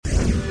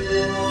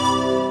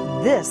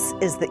This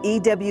is the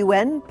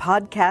EWN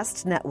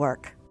Podcast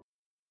Network.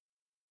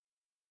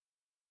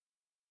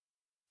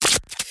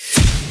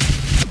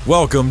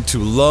 Welcome to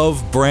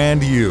Love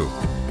Brand You,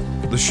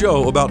 the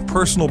show about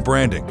personal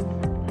branding,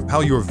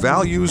 how your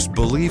values,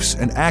 beliefs,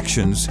 and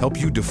actions help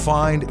you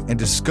define and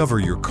discover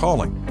your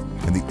calling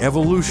and the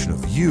evolution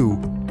of you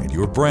and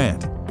your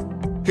brand.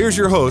 Here's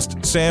your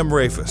host, Sam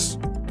Rafis.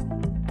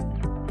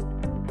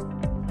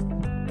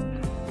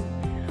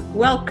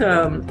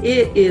 Welcome.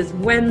 It is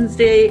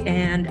Wednesday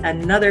and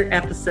another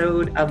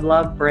episode of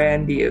Love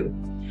Brand You.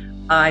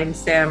 I'm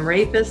Sam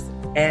Rafis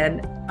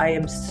and I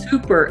am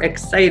super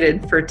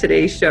excited for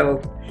today's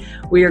show.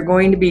 We are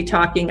going to be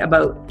talking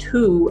about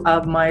two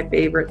of my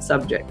favorite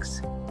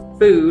subjects,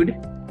 food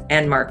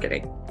and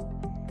marketing.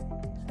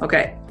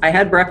 Okay, I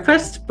had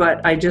breakfast,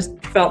 but I just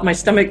felt my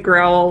stomach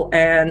growl,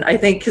 and I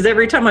think because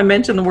every time I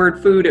mention the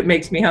word food, it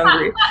makes me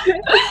hungry.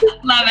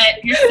 Love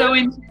it. You're so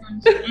in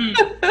tune.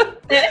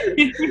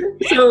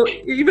 So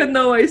even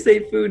though I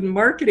say food and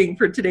marketing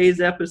for today's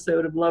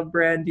episode of Love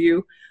Brand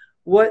You,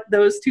 what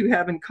those two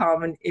have in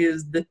common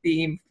is the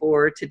theme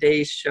for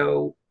today's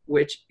show,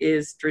 which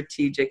is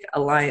strategic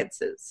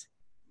alliances.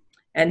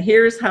 And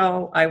here's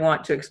how I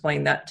want to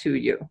explain that to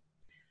you.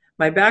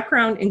 My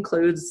background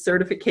includes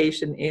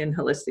certification in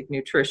holistic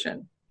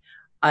nutrition.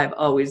 I've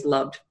always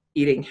loved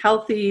eating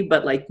healthy,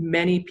 but like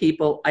many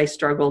people, I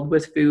struggled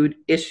with food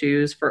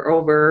issues for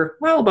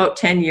about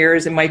 10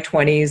 years in my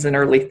 20s and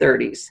early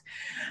 30s.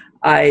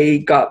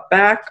 I got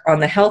back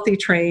on the healthy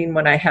train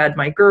when I had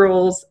my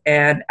girls,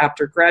 and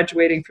after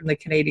graduating from the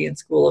Canadian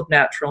School of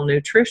Natural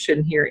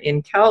Nutrition here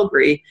in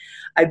Calgary,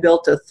 I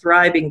built a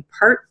thriving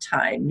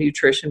part-time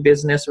nutrition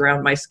business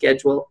around my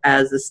schedule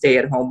as a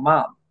stay-at-home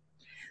mom.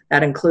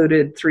 That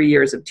included 3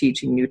 years of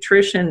teaching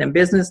nutrition and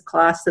business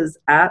classes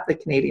at the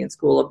Canadian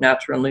School of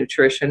Natural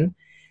Nutrition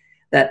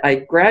that I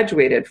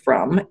graduated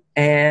from,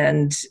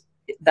 and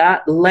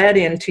that led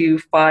into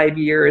 5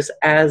 years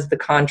as the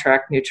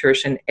contract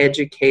nutrition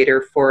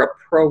educator for a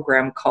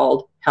program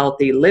called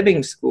Healthy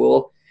Living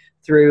School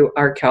through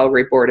our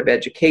Calgary Board of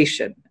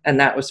Education, and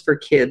that was for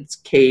kids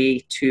K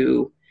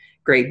to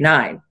grade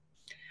 9.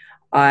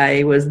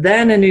 I was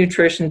then a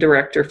nutrition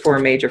director for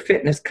a major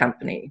fitness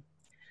company.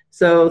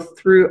 So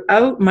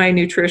throughout my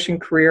nutrition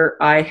career,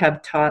 I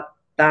have taught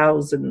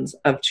thousands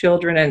of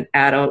children and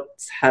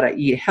adults how to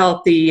eat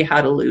healthy,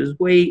 how to lose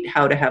weight,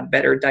 how to have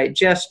better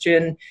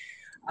digestion.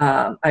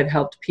 I've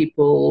helped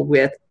people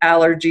with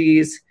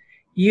allergies,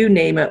 you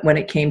name it. When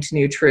it came to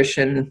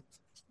nutrition,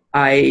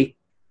 I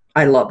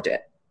loved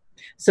it.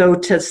 So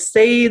to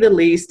say the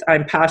least,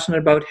 I'm passionate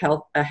about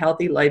a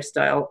healthy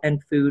lifestyle,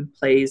 and food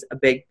plays a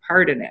big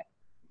part in it.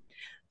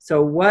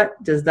 So what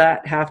does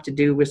that have to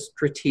do with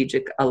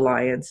strategic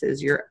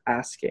alliances, you're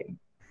asking?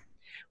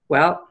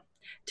 Well,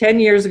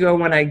 10 years ago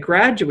when I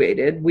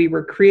graduated, we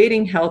were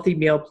creating healthy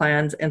meal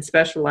plans and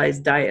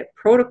specialized diet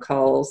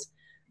protocols,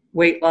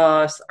 weight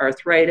loss,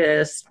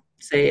 arthritis,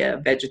 say a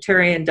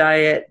vegetarian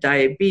diet,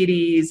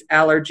 diabetes,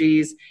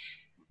 allergies,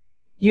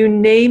 you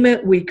name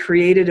it, we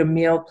created a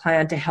meal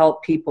plan to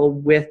help people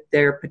with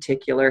their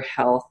particular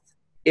health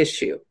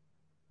issue.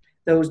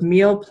 Those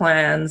meal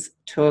plans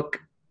took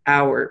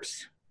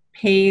hours.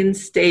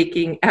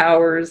 Painstaking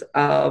hours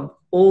of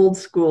old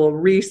school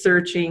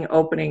researching,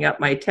 opening up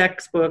my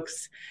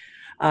textbooks,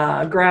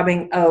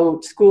 grabbing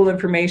out school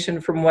information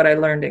from what I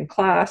learned in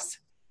class,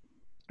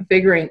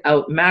 figuring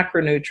out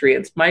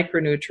macronutrients,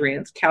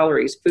 micronutrients,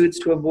 calories, foods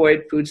to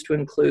avoid, foods to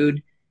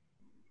include.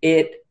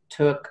 It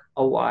took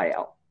a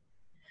while.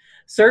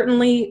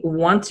 Certainly,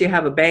 once you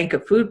have a bank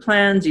of food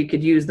plans, you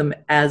could use them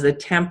as a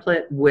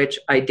template, which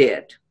I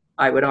did.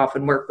 I would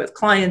often work with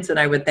clients and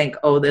I would think,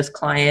 oh, this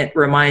client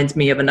reminds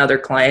me of another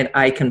client.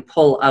 I can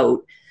pull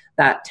out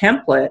that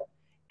template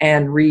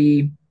and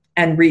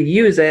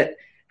reuse it.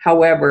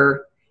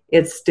 However,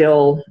 it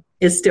still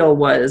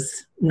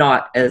was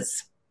not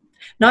as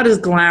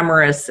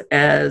glamorous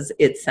as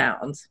it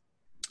sounds.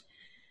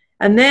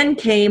 And then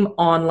came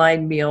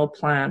online meal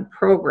plan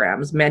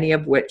programs, many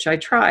of which I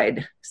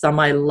tried.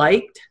 Some I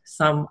liked,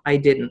 some I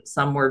didn't.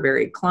 Some were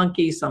very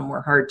clunky, some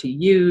were hard to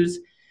use.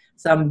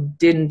 Some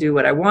didn't do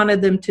what I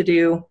wanted them to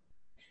do.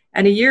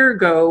 And a year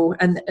ago,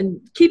 and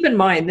keep in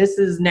mind, this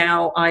is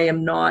now, I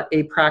am not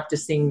a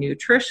practicing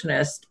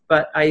nutritionist,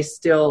 but I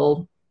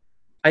still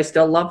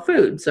love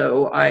food.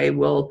 So I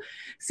will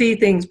see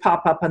things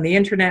pop up on the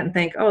internet and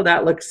think, oh,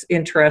 that looks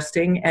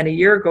interesting. And a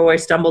year ago, I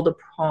stumbled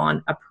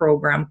upon a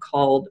program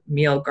called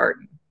Meal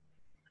Garden.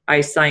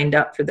 I signed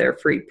up for their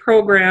free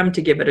program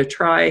to give it a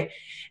try.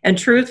 And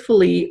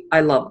truthfully, I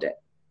loved it.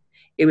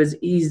 It was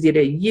easy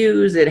to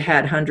use. It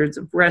had hundreds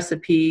of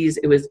recipes.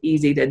 It was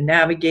easy to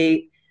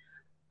navigate.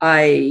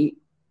 I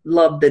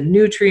loved the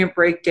nutrient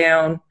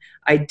breakdown.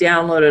 I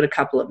downloaded a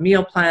couple of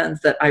meal plans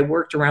that I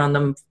worked around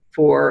them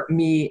for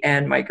me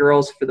and my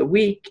girls for the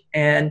week.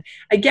 And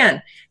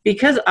again,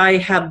 because I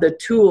have the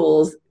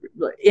tools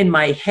in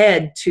my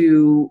head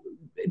to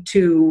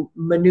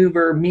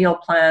maneuver meal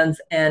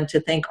plans and to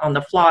think on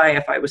the fly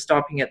if I was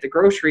stopping at the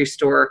grocery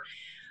store,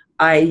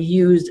 I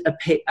used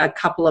a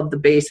couple of the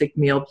basic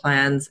meal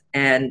plans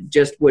and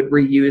just would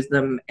reuse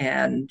them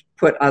and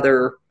put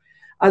other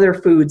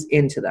foods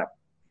into them.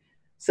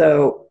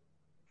 So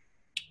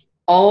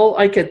all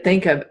I could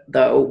think of,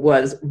 though,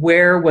 was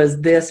where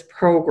was this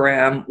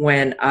program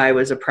when I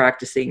was a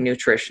practicing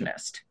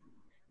nutritionist?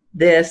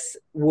 This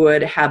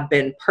would have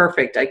been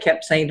perfect. I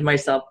kept saying to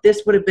myself,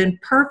 this would have been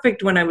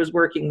perfect when I was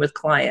working with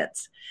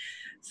clients.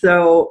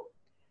 So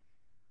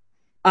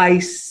I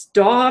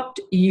stopped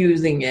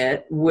using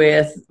it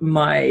with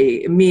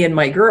me and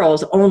my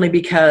girls only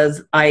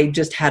because I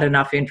just had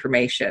enough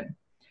information.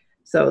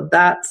 So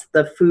that's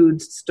the food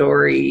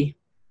story,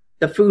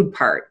 the food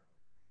part,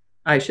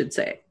 I should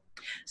say.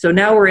 So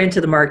now we're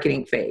into the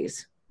marketing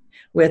phase.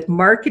 With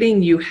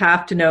marketing, you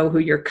have to know who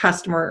your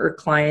customer or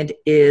client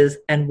is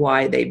and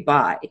why they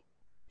buy.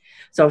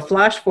 So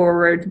flash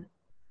forward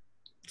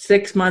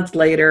 6 months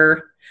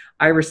later,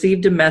 I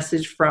received a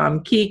message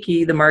from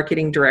Kiki, the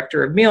marketing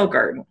director of Meal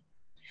Garden.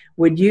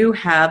 Would you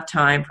have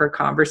time for a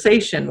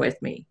conversation with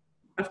me?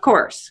 Of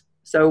course.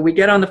 So we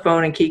get on the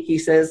phone and Kiki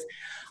says,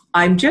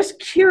 I'm just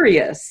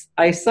curious.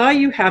 I saw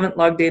you haven't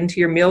logged into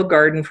your Meal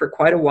Garden for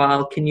quite a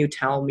while. Can you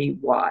tell me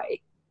why?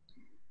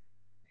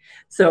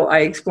 So I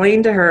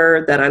explained to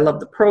her that I love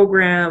the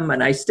program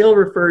and I still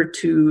refer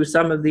to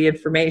some of the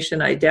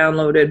information I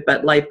downloaded,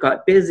 but life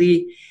got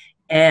busy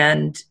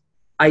and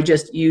I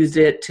just used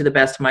it to the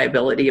best of my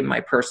ability in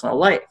my personal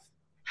life.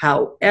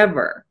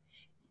 However,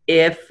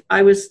 if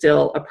I was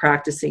still a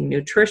practicing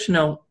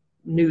nutrition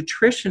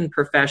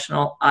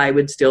professional, I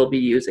would still be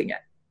using it.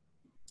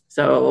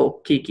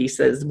 So Kiki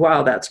says,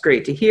 wow, that's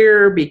great to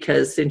hear,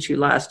 because since you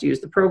last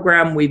used the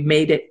program, we've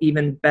made it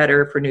even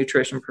better for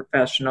nutrition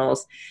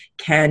professionals.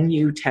 Can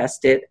you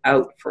test it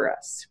out for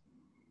us?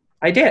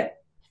 I did.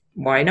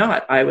 Why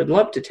not? I would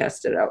love to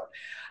test it out.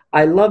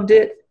 I loved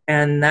it.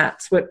 And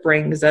that's what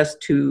brings us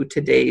to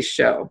today's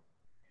show,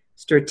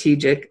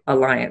 Strategic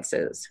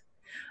Alliances.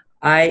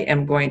 I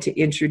am going to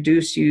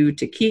introduce you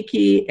to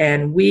Kiki,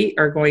 and we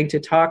are going to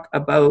talk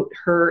about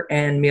her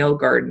and Meal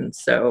Garden.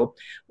 So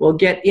we'll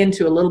get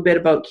into a little bit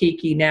about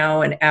Kiki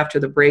now, and after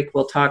the break,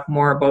 we'll talk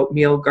more about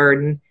Meal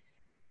Garden,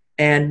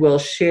 and we'll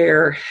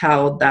share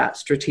how that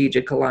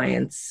strategic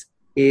alliance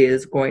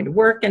is going to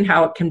work and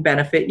how it can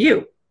benefit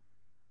you.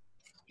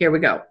 Here we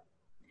go.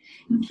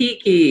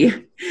 Kiki,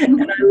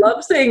 and I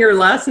love saying her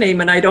last name,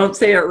 and I don't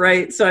say it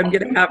right, so I'm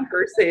going to have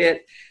her say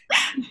it.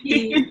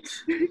 Kiki.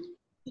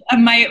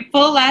 My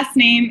full last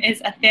name is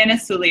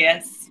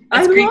Athanasoulias.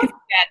 As Greek as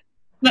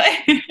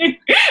it gets.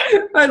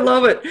 I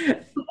love it.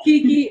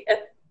 Kiki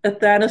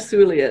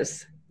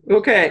Athanasoulias.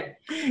 Okay.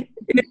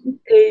 Is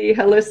a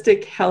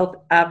holistic health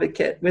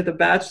advocate with a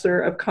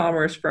Bachelor of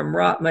Commerce from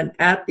Rotman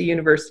at the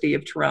University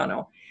of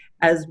Toronto,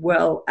 as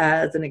well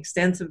as an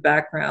extensive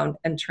background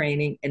and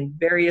training in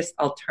various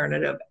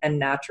alternative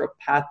and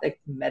naturopathic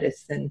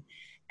medicine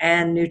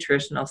and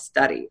nutritional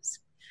studies.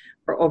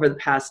 For over the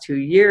past 2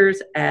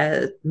 years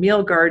at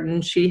Meal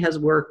Garden, she has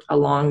worked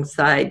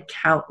alongside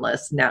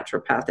countless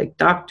naturopathic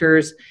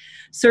doctors,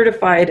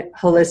 certified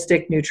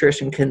holistic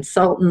nutrition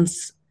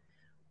consultants,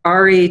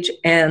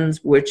 RHNs,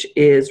 which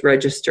is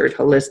registered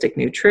holistic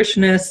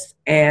nutritionists,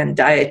 and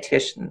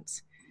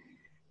dietitians,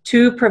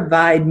 to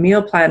provide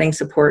meal planning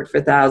support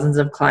for thousands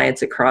of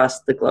clients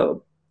across the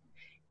globe.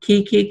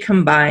 Kiki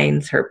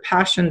combines her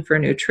passion for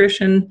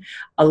nutrition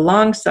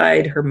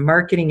alongside her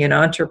marketing and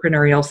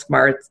entrepreneurial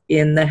smarts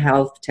in the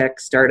health tech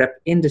startup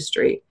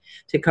industry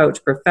to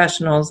coach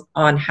professionals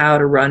on how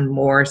to run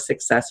more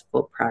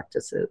successful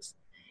practices,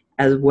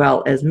 as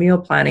well as meal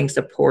planning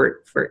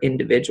support for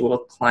individual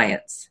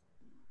clients.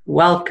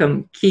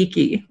 Welcome,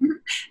 Kiki.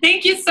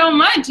 Thank you so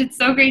much. It's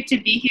so great to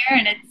be here,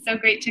 and it's so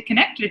great to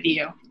connect with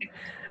you.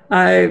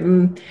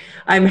 I'm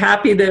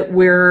happy that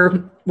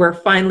we're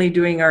finally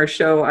doing our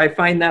show. I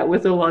find that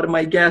with a lot of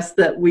my guests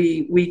that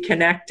we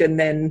connect and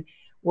then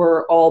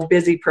we're all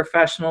busy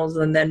professionals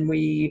and then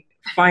we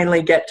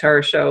finally get to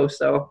our show.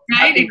 So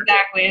right,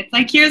 exactly. It's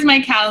like, here's my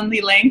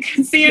Calendly link.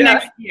 See you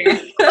next year.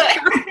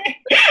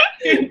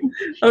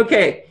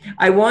 Okay,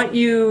 I want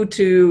you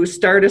to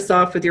start us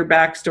off with your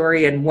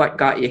backstory and what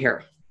got you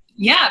here.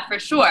 Yeah, for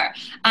sure.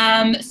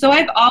 So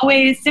I've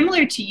always,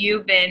 similar to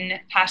you, been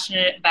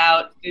passionate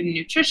about food and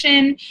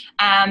nutrition,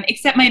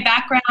 except my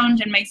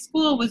background and my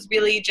school was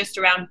really just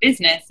around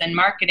business and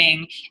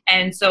marketing.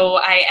 And so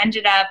I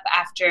ended up,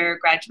 after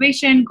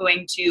graduation,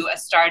 going to a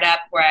startup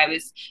where I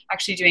was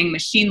actually doing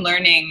machine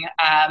learning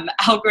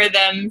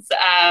algorithms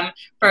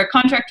for a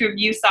contract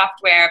review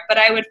software. But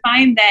I would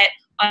find that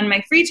on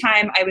my free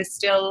time, I was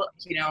still,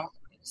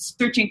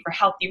 searching for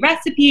healthy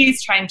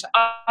recipes, trying to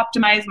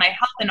optimize my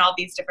health in all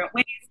these different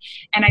ways.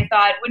 And I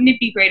thought, wouldn't it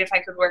be great if I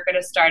could work at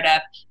a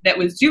startup that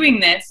was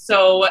doing this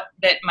so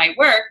that my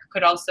work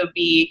could also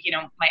be,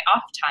 my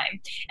off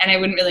time, and I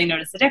wouldn't really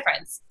notice the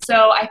difference.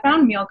 So I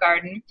found Meal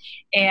Garden,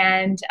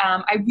 and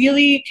I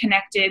really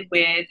connected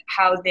with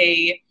how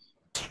they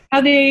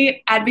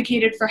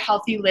advocated for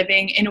healthy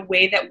living in a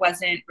way that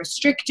wasn't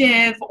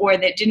restrictive or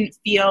that didn't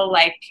feel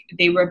like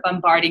they were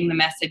bombarding the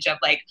message of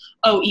like,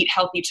 oh, eat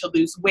healthy to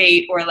lose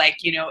weight, or like,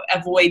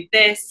 avoid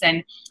this.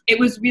 And it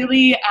was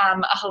really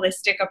a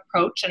holistic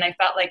approach. And I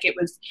felt like it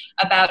was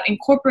about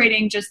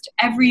incorporating just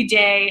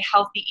everyday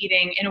healthy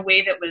eating in a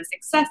way that was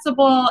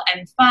accessible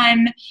and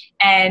fun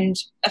and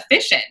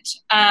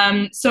efficient.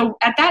 So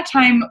at that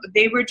time,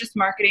 they were just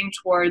marketing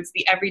towards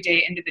the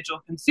everyday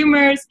individual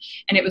consumers,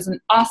 and it was an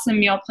awesome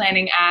meal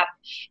planning app.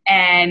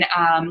 And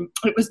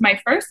it was my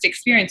first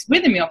experience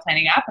with a meal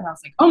planning app, and I was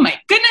like, oh my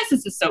goodness,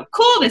 this is so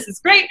cool, this is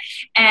great.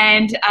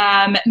 And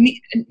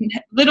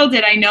little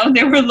did I know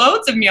there were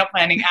loads of meal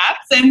planning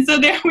apps, and so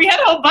we had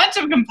a whole bunch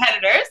of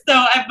competitors. So,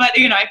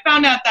 I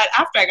found out that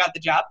after I got the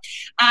job.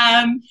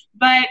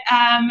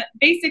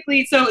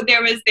 Basically, so they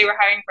were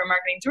hiring for a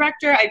marketing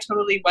director. I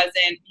totally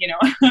wasn't,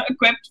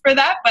 equipped for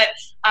that, but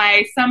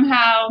I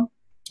somehow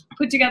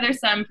put together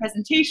some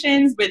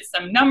presentations with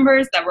some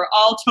numbers that were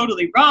all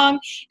totally wrong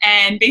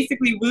and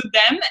basically wooed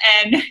them.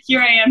 And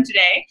here I am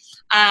today.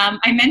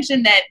 I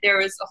mentioned that there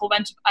was a whole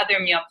bunch of other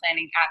meal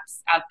planning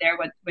apps out there,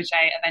 which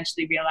I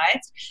eventually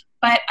realized.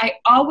 But I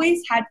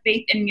always had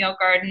faith in Meal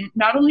Garden,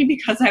 not only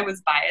because I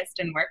was biased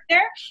and worked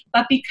there,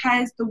 but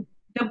because the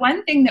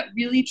one thing that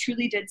really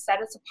truly did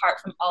set us apart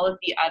from all of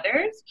the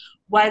others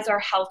was our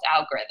health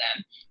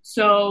algorithm.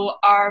 So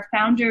our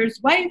founder's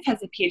wife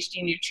has a PhD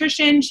in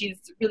nutrition. She's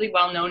really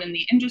well known in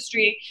the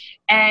industry.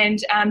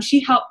 And she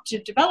helped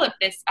to develop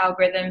this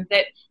algorithm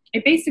that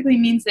it basically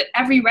means that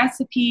every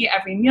recipe,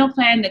 every meal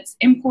plan that's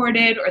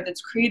imported or that's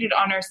created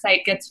on our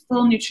site gets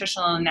full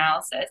nutritional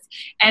analysis.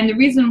 And the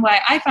reason why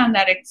I found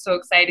that it's so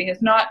exciting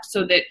is not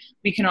so that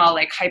we can all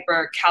like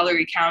hyper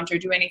calorie count or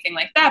do anything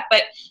like that,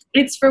 but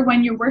it's for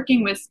when you're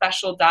working with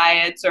special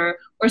diets or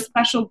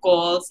special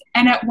goals.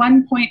 And at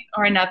one point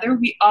or another,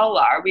 we all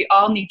are. We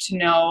all need to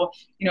know,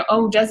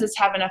 oh, does this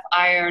have enough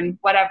iron?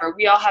 Whatever.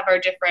 We all have our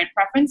different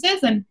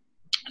preferences. And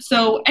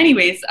so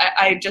anyways,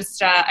 I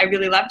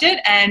really loved it.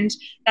 And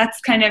that's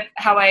kind of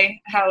how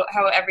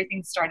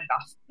everything started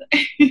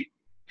off.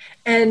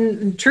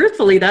 And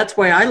truthfully, that's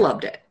why I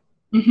loved it.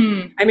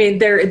 Mm-hmm. I mean,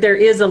 there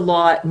is a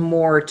lot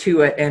more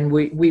to it, and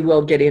we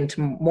will get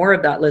into more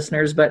of that,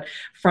 listeners, but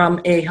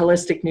from a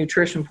holistic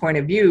nutrition point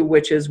of view,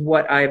 which is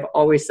what I've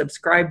always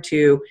subscribed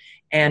to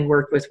and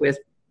worked with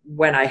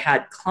when I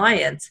had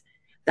clients,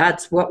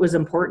 that's what was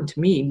important to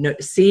me,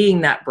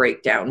 seeing that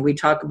breakdown. We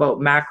talk about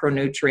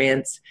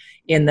macronutrients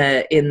in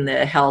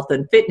the health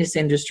and fitness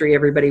industry.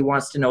 Everybody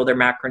wants to know their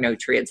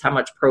macronutrients, how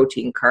much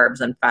protein,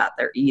 carbs, and fat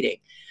they're eating.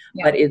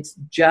 Yeah. But it's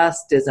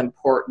just as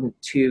important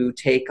to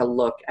take a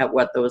look at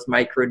what those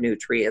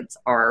micronutrients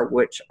are,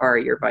 which are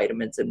your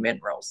vitamins and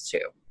minerals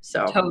too.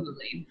 So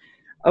totally.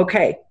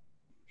 Okay.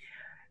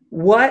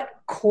 What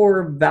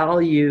core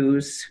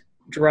values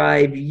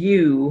drive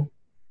you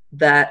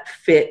that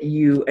fit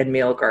you and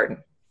Meal Garden?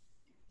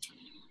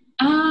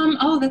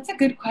 Oh, that's a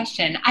good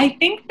question. I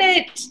think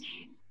that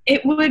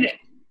it would,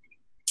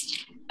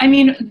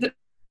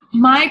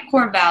 my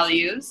core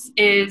values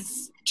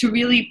is to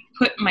really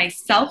put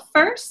myself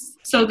first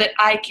so that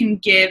I can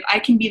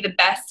be the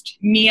best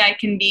me I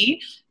can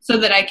be, so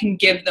that I can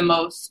give the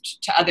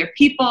most to other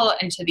people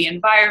and to the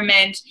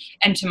environment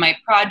and to my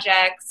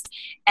projects.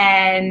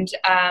 And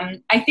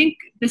I think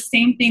the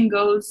same thing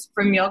goes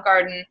for Meal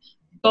Garden,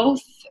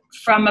 both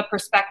from a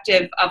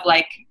perspective of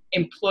like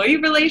employee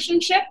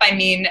relationship.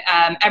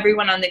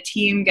 Everyone on the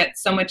team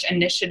gets so much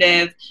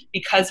initiative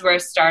because we're a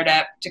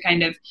startup to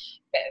kind of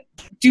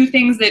do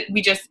things that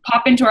we just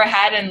pop into our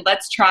head and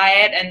let's try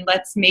it and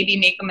let's maybe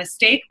make a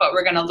mistake, but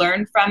we're going to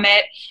learn from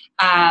it.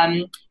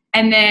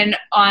 And then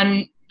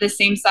on the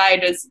same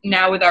side as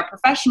now with our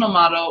professional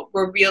model,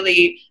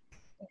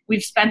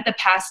 we've spent the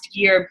past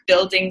year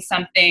building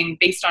something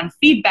based on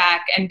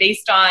feedback and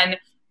based on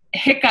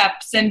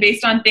hiccups and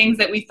based on things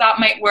that we thought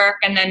might work,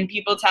 and then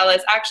people tell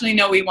us, actually,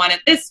 no, we want it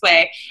this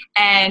way.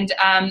 And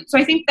so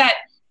I think that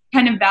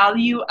kind of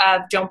value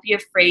of don't be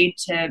afraid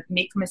to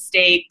make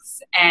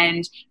mistakes,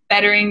 and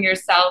bettering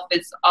yourself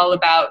is all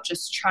about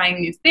just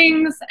trying new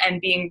things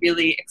and being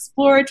really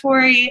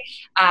exploratory,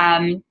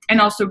 and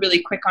also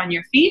really quick on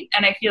your feet.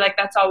 And I feel like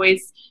that's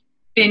always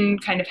been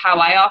kind of how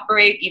I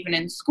operate, even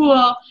in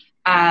school.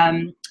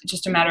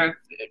 Just a matter of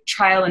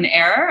trial and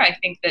error. I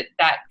think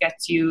that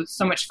gets you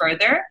so much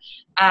further.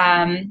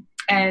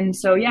 And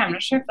so, yeah, I'm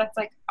not sure if that's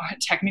like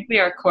technically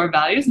our core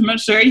values. I'm not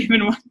sure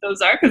even what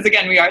those are, because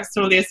again, we are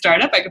totally a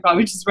startup. I could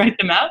probably just write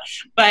them out.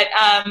 But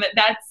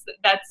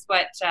that's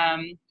what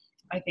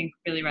I think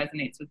really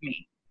resonates with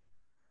me.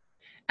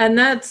 And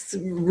that's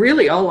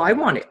really all I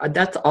want.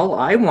 That's all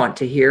I want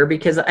to hear,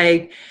 because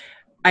I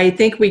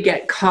think we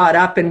get caught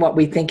up in what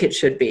we think it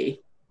should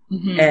be.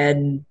 Mm-hmm.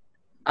 And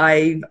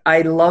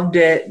I loved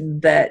it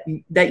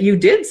that you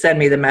did send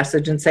me the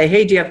message and say,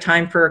 hey, do you have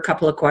time for a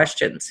couple of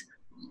questions?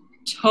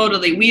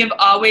 Totally. We have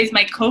always,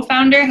 my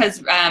co-founder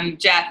has,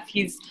 Jeff,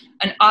 he's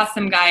an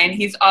awesome guy. And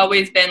he's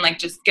always been like,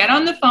 just get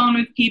on the phone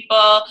with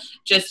people,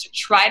 just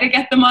try to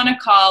get them on a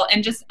call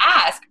and just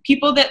ask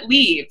people that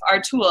leave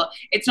our tool.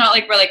 It's not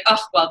like we're like,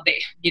 oh, well,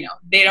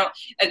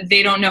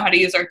 they don't know how to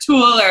use our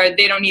tool, or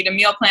they don't need a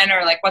meal plan,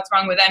 or like what's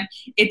wrong with them.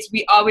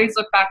 We always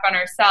look back on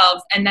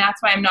ourselves. And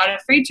that's why I'm not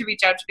afraid to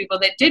reach out to people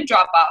that did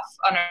drop off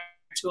on our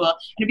tool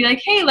and be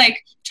like, hey,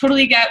 like,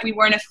 totally get we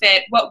weren't a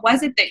fit. What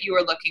was it that you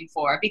were looking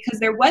for? Because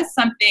there was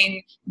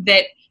something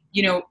that,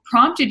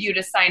 prompted you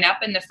to sign up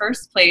in the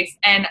first place.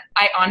 And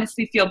I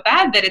honestly feel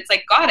bad that it's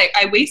like, God,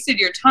 I wasted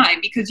your time,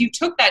 because you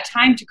took that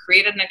time to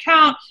create an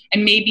account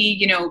and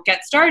maybe,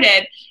 get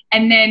started,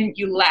 and then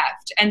you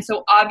left. And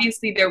so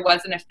obviously there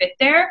wasn't a fit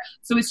there.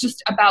 So it's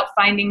just about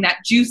finding that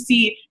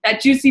juicy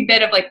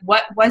bit of like,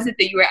 what was it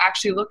that you were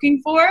actually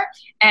looking for?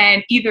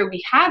 And either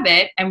we have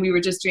it and we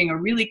were just doing a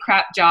really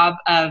crap job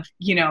of,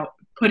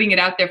 putting it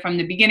out there from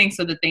the beginning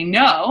so that they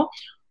know,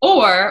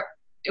 or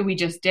we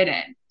just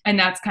didn't. And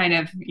that's kind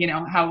of,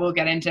 how we'll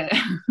get into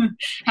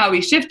how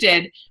we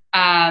shifted.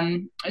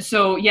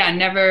 So yeah,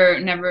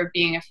 never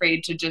being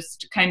afraid to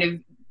just kind of,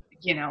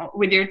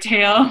 with your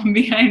tail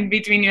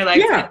between your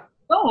legs. Yeah.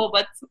 Oh,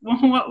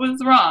 what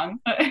was wrong?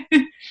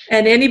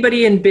 And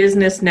anybody in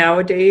business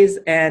nowadays,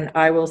 and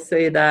I will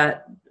say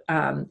that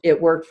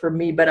it worked for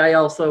me, but I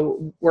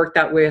also work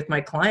that way with my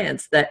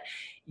clients, that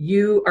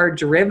you are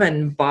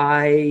driven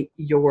by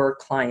your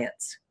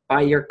clients,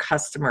 by your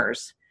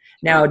customers.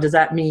 Now, does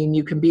that mean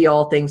you can be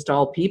all things to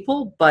all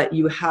people, but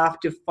you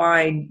have to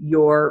find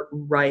your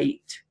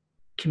right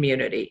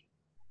community?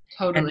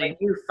 Totally. And when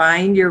you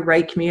find your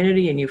right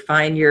community and you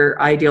find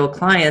your ideal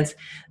clients,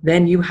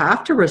 then you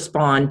have to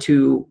respond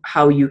to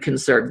how you can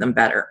serve them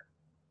better.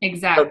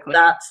 Exactly. So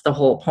that's the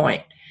whole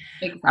point.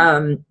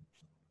 Exactly.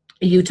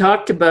 You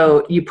talked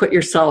about you put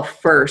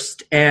yourself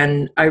first,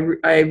 and I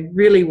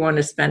really want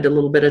to spend a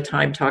little bit of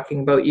time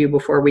talking about you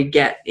before we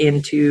get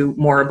into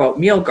more about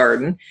Meal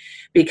Garden,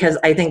 because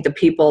I think the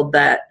people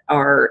that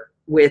are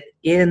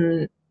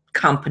within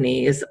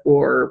companies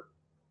or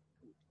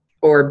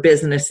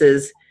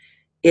businesses,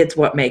 it's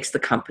what makes the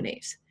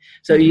companies.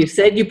 So you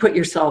said you put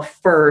yourself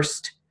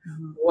first.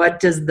 What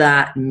does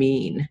that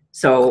mean?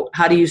 So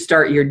how do you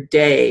start your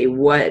day?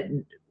 What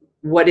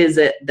is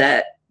it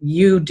that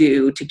you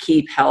do to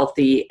keep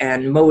healthy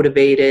and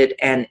motivated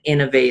and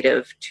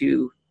innovative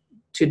to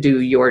do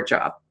your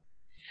job?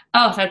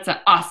 Oh, that's an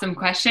awesome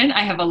question.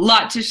 I have a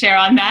lot to share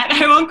on that.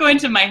 I won't go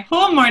into my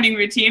whole morning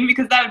routine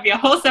because that would be a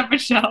whole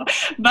separate show.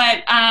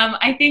 But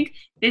I think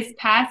this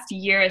past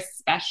year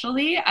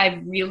especially, I've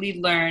really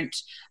learned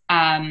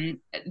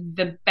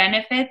the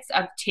benefits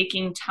of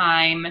taking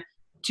time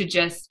to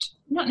just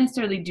not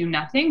necessarily do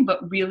nothing,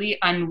 but really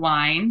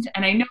unwind.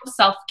 And I know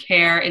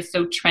self-care is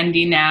so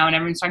trendy now and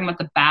everyone's talking about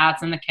the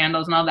baths and the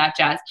candles and all that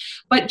jazz,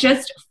 but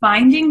just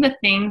finding the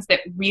things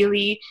that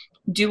really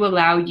do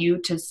allow you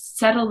to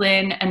settle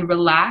in and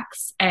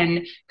relax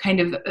and kind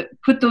of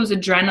turn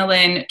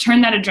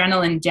that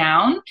adrenaline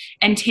down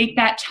and take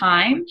that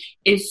time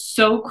is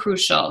so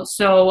crucial.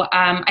 So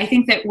I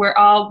think that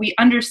we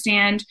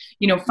understand,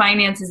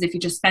 finances, if you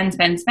just spend,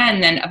 then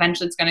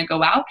eventually it's going to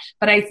go out.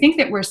 But I think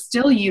that we're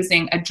still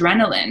using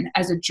adrenaline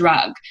as a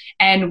drug,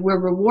 and we're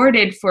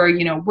rewarded for,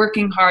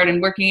 working hard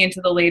and working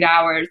into the late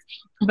hours.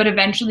 But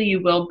eventually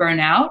you will burn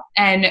out.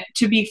 And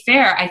to be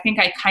fair, I think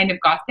I kind of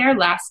got there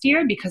last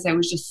year because I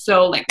was just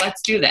so like,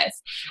 let's do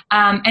this.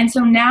 And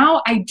so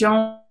now I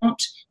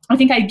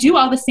think I do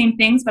all the same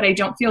things, but I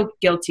don't feel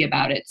guilty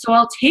about it. So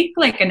I'll take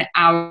like an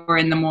hour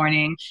in the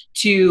morning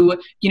to,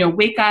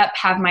 wake up,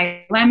 have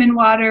my lemon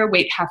water,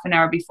 wait half an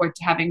hour before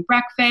having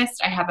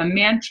breakfast. I have a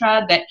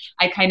mantra that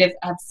I kind of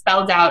have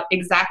spelled out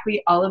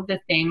exactly all of the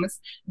things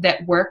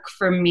that work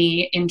for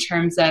me in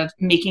terms of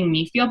making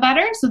me feel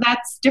better. So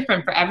that's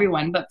different for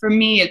everyone. But for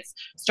me, it's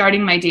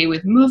starting my day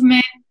with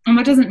movement. And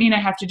that doesn't mean I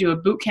have to do a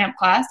boot camp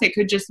class. It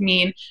could just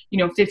mean,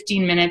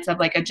 15 minutes of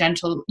like a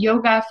gentle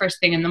yoga first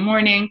thing in the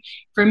morning.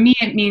 For me,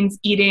 it means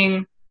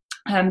eating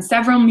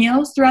several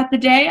meals throughout the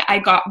day. I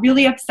got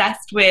really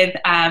obsessed with,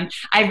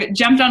 I've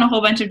jumped on a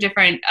whole bunch of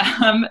different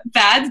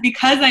fads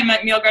because I'm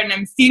at Meal Garden.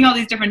 I'm seeing all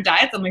these different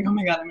diets. I'm like, oh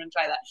my God, I'm going to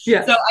try that.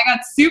 Yeah. So I got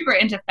super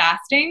into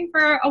fasting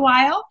for a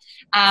while,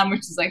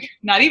 which is like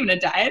not even a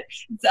diet.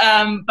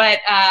 But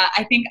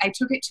I think I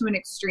took it to an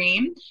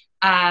extreme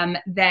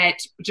that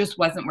just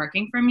wasn't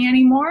working for me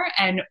anymore.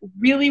 And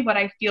really what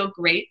I feel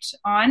great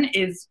on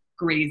is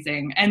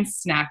grazing and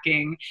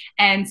snacking.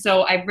 And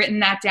so I've written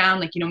that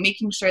down, like,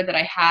 making sure that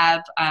I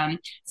have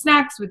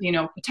snacks with,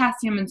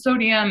 potassium and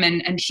sodium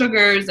and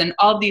sugars and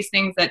all these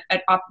things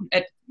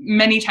at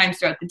many times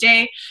throughout the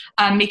day,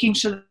 making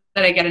sure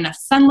that I get enough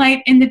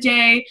sunlight in the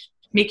day,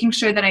 making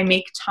sure that I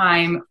make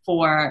time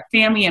for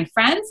family and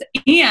friends,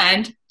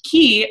 and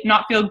key,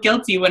 not feel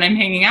guilty when I'm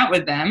hanging out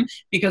with them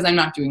because I'm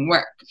not doing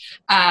work.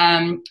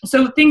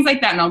 So things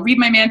like that. And I'll read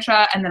my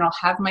mantra, and then I'll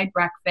have my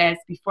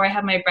breakfast. Before I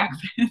have my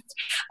breakfast,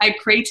 I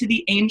pray to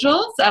the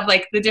angels of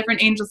like the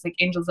different angels, like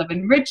angels of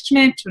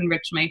enrichment to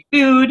enrich my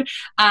food.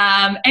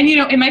 And,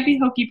 it might be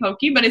hokey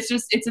pokey, but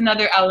it's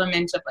another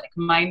element of like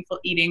mindful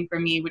eating for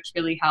me, which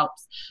really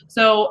helps.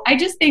 So I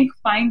just think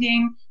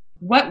finding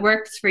what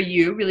works for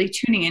you, really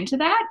tuning into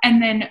that,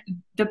 and then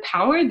the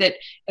power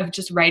of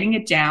just writing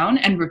it down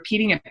and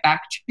repeating it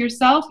back to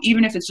yourself,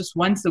 even if it's just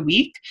once a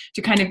week,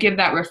 to kind of give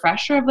that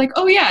refresher of like,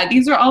 oh yeah,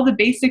 these are all the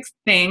basic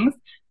things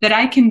that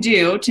I can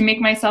do to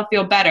make myself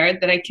feel better,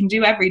 that I can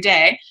do every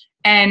day,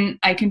 and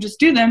I can just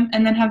do them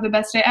and then have the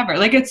best day ever.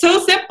 Like, it's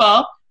so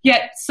simple,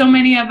 yet so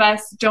many of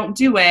us don't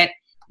do it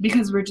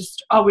because we're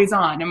just always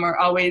on, and we're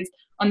always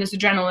on this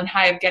adrenaline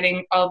high of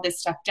getting all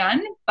this stuff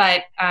done.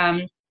 But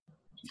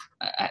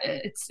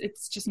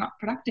it's just not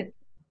productive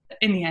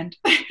in the end.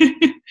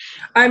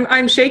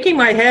 I'm shaking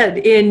my head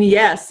in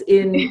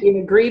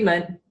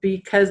agreement,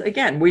 because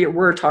again,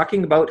 we're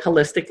talking about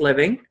holistic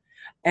living,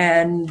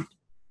 and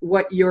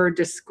what you're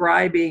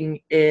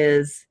describing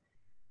is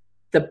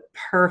the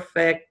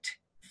perfect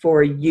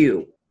for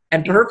you.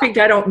 And perfect,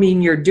 I don't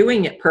mean you're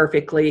doing it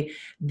perfectly.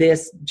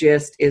 This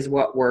just is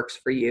what works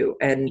for you.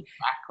 And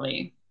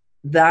exactly.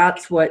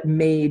 That's what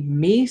made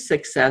me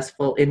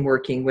successful in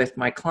working with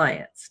my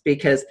clients,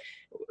 because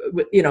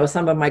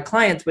some of my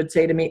clients would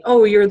say to me,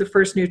 oh, you're the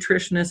first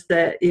nutritionist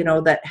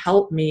that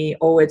helped me.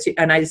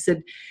 And I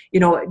said,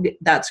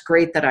 that's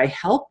great that I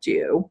helped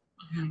you,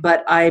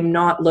 but I'm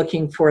not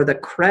looking for the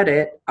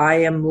credit. I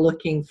am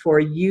looking for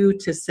you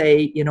to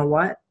say, you know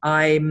what,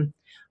 I'm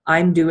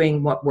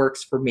doing what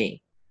works for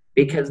me,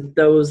 because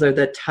those are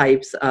the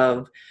types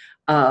of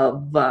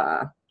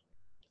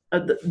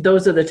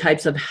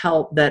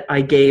help that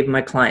I gave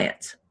my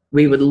clients.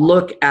 We would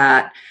look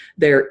at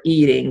their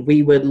eating.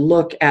 We would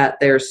look at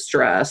their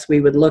stress. We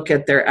would look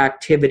at their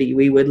activity.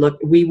 We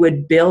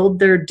would build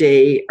their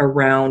day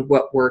around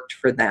what worked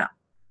for them.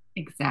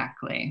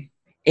 Exactly.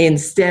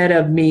 Instead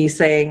of me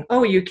saying,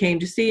 oh, you came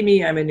to see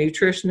me, I'm a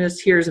nutritionist,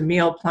 here's a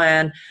meal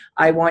plan,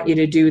 I want you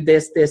to do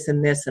this, this,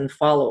 and this, and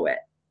follow it.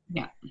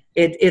 Yeah.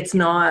 It's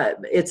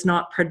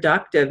not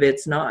productive.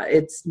 It's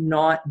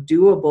not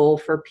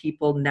doable for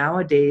people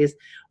nowadays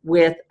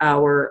with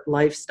our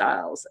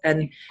lifestyles.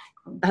 And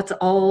that's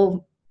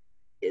all.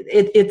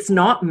 It's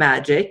not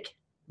magic,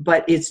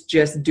 but it's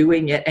just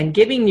doing it and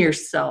giving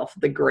yourself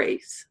the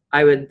grace.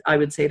 I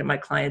would say to my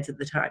clients at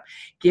the time,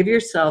 give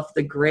yourself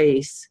the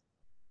grace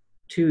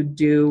to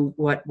do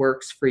what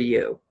works for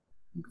you.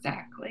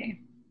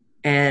 Exactly.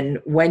 And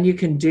when you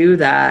can do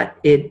that,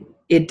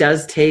 it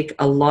does take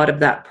a lot of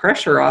that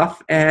pressure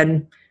off.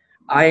 And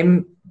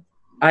I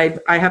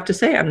have to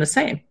say, I'm the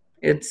same.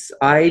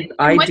 I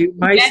do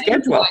my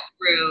schedule.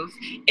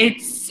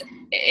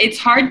 It's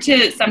hard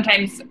to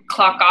sometimes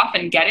clock off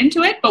and get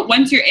into it, but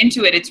once you're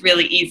into it, it's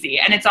really easy,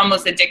 and it's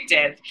almost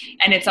addictive,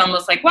 and it's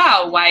almost like,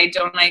 wow, why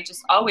don't I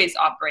just always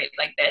operate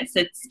like this?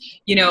 It's,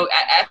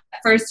 at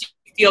first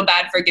you feel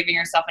bad for giving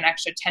yourself an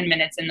extra 10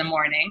 minutes in the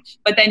morning,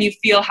 but then you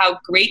feel how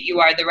great you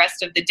are the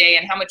rest of the day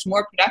and how much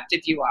more productive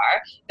you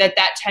are, that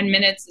 10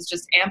 minutes is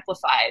just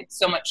amplified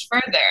so much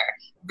further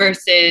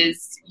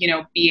versus,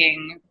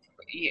 being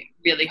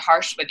really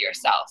harsh with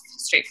yourself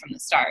straight from the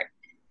start.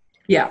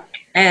 Yeah.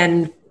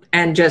 And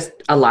just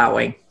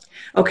allowing.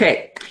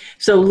 Okay.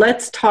 So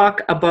let's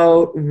talk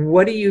about,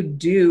 what do you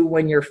do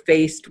when you're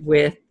faced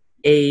with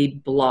a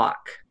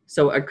block?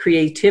 So a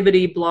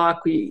creativity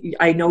block.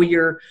 I know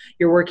you're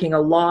working a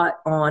lot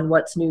on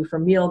what's new for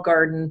Meal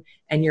Garden,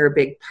 and you're a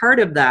big part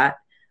of that,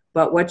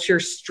 but what's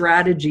your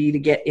strategy to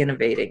get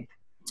innovating?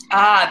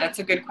 That's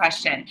a good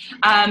question.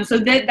 So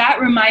that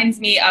reminds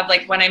me of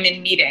like when I'm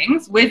in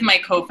meetings with my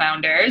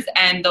co-founders,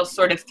 and they'll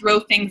sort of throw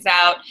things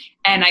out,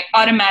 and I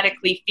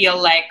automatically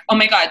feel like, oh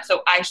my God,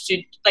 so I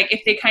should, like,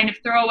 if they kind of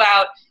throw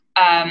out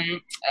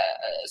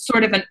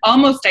sort of an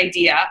almost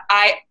idea,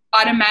 I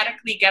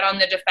automatically get on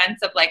the defense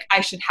of like, I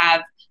should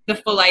have the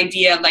full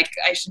idea, like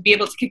I should be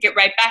able to kick it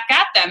right back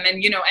at them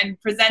and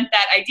present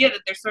that idea that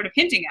they're sort of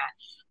hinting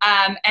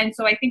at. And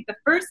so I think the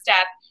first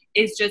step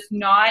is just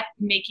not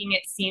making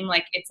it seem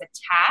like it's a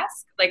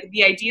task. Like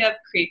the idea of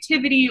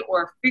creativity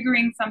or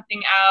figuring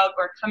something out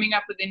or coming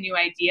up with a new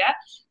idea,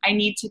 I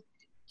need to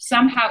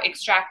somehow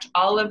extract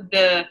all of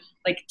the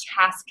like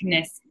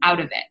taskness out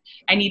of it.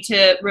 I need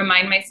to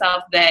remind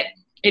myself that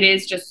it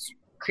is just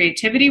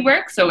creativity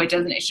work, so it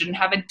shouldn't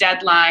have a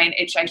deadline.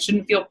 I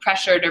shouldn't feel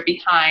pressured or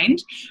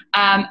behind.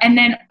 And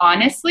then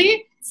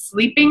honestly,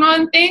 sleeping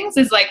on things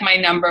is like my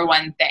number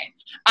one thing.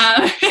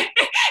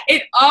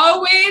 It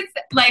always,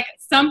 like,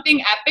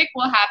 something epic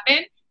will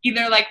happen,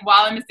 either like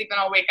while I'm asleep and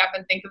I'll wake up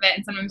and think of it,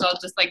 and sometimes I'll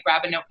just like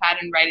grab a notepad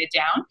and write it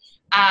down,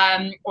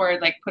 or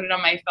like put it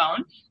on my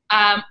phone,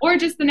 or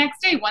just the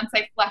next day once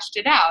I fleshed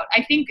it out.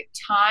 I think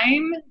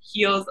time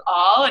heals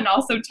all, and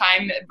also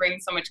time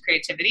brings so much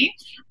creativity.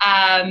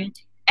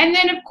 And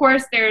then, of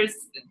course,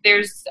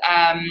 there's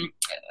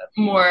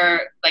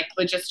more like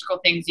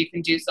logistical things you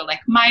can do. So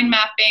like mind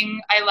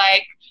mapping, I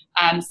like.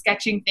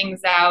 sketching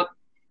things out.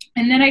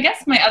 And then I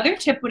guess my other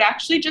tip would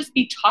actually just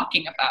be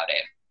talking about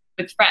it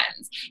with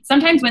friends.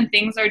 Sometimes when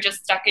things are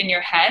just stuck in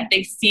your head,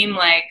 they seem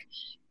like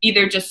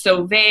either just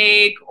so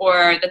vague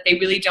or that they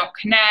really don't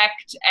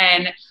connect.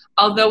 And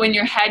although in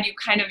your head you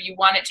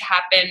want it to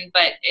happen,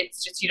 but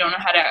it's just you don't know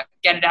how to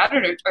get it out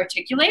or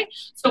articulate.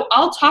 So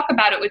I'll talk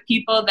about it with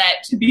people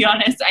that, to be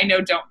honest, I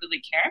know don't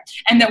really care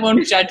and that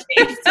won't judge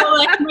me. So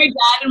like my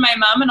dad and my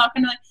mom, and I'll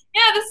kind of like,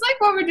 yeah, this is like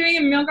what we're doing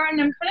in Meal Garden.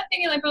 I'm kind of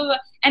thinking like blah, blah, blah.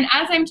 And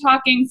as I'm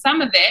talking,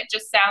 some of it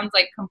just sounds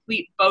like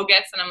complete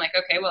bogus. And I'm like,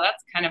 okay, well,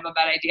 that's kind of a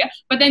bad idea.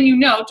 But then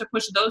to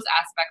push those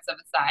aspects of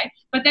aside.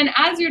 But then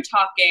as you're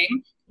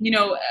talking,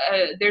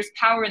 there's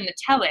power in the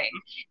telling,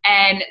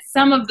 and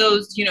some of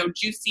those,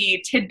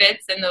 juicy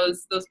tidbits and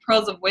those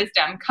pearls of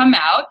wisdom come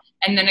out,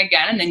 and then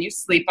you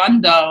sleep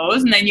on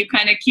those, and then you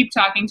kind of keep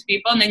talking to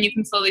people, and then you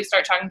can slowly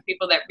start talking to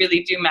people that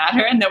really do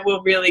matter and that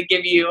will really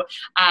give you,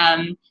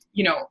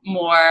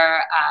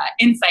 more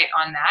insight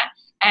on that.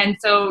 And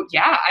so,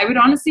 yeah, I would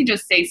honestly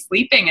just say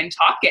sleeping and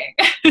talking.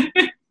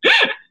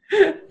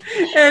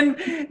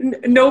 And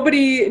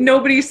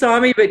nobody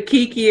saw me but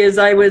Kiki as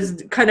I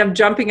was kind of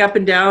jumping up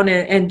and down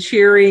and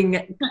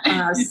cheering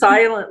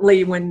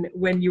silently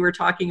when you were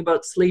talking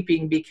about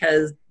sleeping,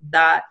 because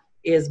that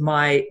is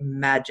my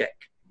magic.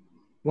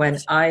 When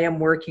I am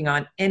working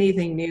on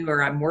anything new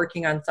or I'm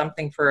working on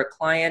something for a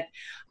client,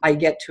 I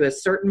get to a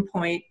certain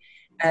point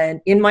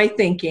and in my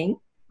thinking,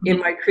 in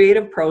my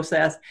creative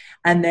process,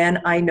 and then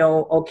I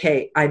know,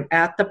 okay, I'm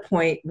at the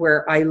point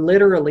where I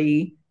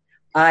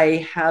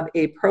have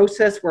a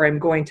process where I'm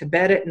going to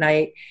bed at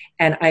night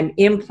and I'm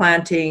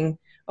implanting,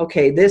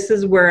 okay, this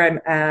is where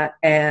I'm at.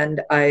 And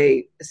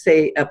I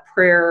say a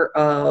prayer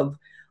of,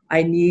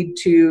 I need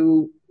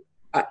to,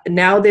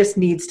 now this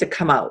needs to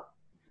come out.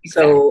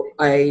 Exactly. So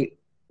I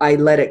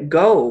let it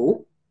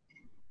go,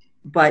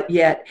 but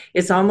yet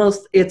it's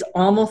almost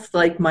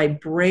like my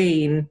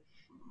brain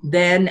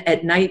then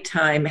at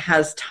nighttime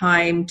has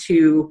time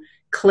to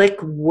click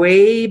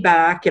way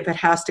back, if it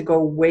has to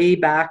go way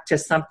back to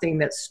something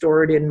that's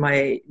stored in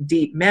my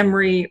deep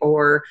memory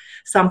or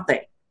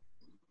something.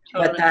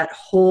 Totally. But that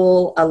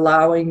whole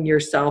allowing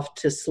yourself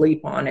to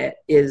sleep on it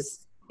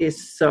is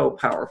so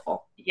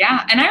powerful.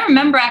 Yeah. And I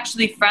remember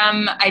actually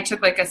I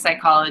took like a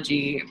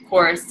psychology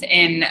course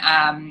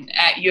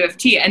at U of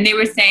T, and they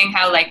were saying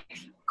how like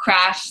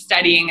crash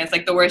studying is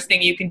like the worst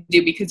thing you can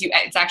do, because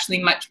it's actually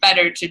much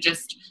better to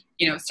just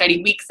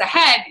study weeks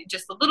ahead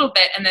just a little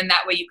bit, and then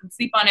that way you can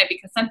sleep on it,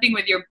 because something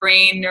with your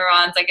brain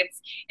neurons, like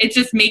it's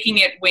just making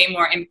it way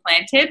more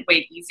implanted,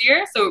 way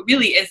easier. So it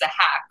really is a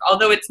hack.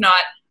 Although it's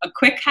not a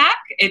quick hack,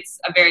 it's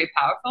a very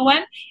powerful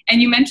one.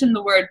 And you mentioned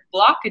the word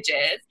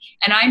blockages,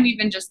 and I'm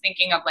even just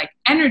thinking of like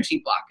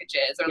energy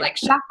blockages or like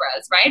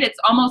chakras, right? It's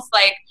almost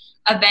like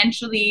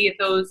eventually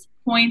those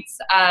points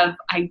of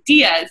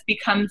ideas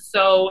become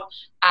so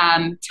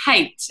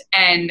tight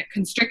and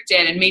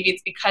constricted, and maybe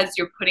it's because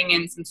you're putting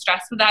in some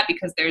stress with that,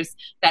 because there's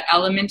that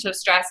element of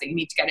stress that you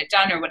need to get it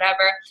done or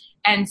whatever.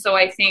 And so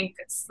I think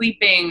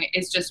sleeping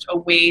is just a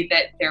way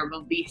that they're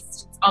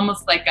released. It's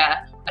almost like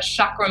a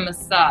chakra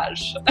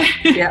massage.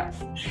 Yeah.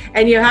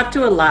 And you have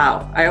to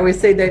allow. I always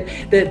say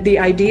that the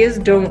ideas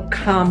don't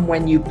come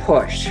when you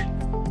push.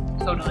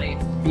 Totally.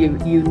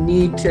 You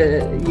need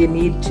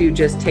to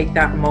just take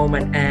that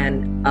moment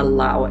and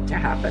allow it to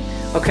happen.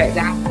 Okay.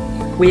 Exactly.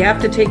 We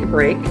have to take a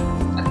break.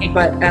 Okay.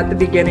 But at the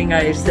beginning,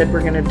 I said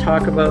we're going to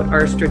talk about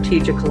our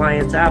strategic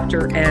alliance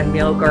after and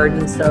Meal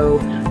Garden. So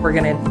we're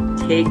going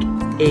to take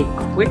a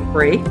quick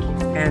break,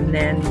 and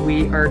then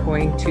we are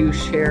going to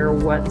share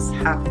what's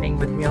happening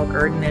with Meal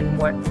Garden and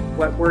what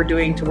we're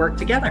doing to work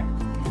together.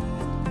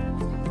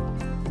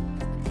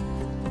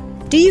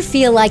 Do you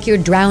feel like you're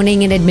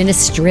drowning in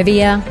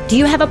administrivia? Do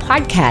you have a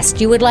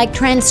podcast you would like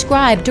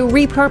transcribed to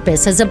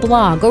repurpose as a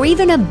blog or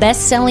even a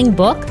best-selling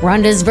book?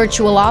 Rhonda's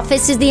Virtual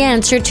Office is the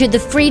answer to the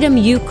freedom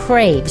you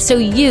crave, so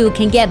you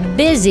can get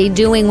busy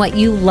doing what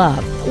you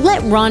love.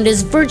 Let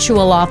Rhonda's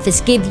Virtual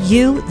Office give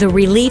you the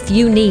relief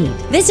you need.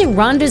 Visit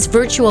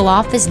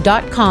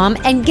rhondasvirtualoffice.com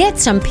and get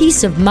some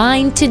peace of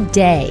mind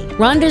today.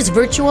 Rhonda's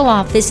Virtual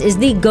Office is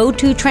the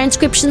go-to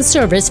transcription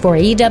service for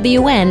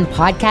EWN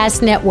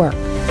Podcast Network.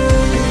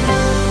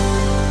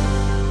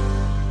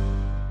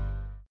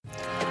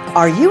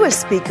 Are you a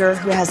speaker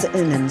who has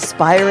an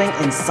inspiring,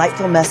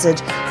 insightful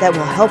message that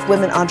will help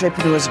women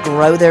entrepreneurs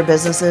grow their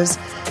businesses?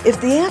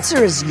 If the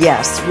answer is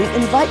yes, we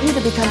invite you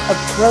to become a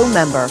pro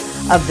member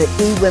of the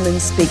eWomen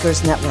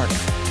Speakers Network.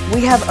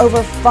 We have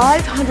over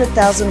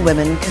 500,000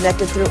 women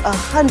connected through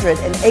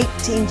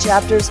 118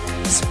 chapters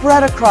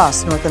spread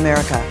across North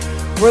America.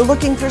 We're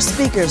looking for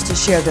speakers to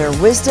share their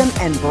wisdom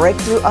and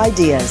breakthrough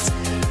ideas.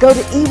 Go to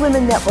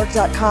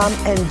eWomenNetwork.com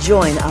and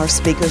join our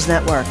Speakers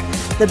Network.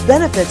 The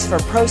benefits for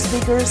pro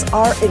speakers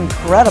are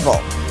incredible.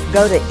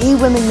 Go to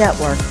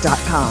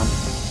eWomenNetwork.com.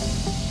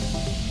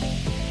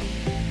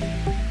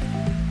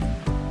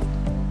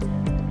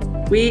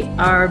 We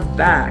are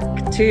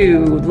back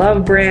to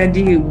Love Brand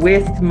You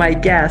with my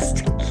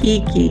guest,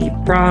 Kiki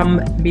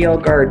from Meal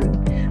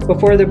Garden.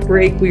 Before the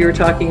break, we were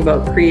talking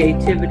about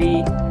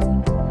creativity,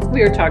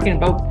 We are talking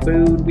about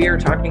food. We are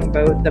talking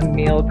about the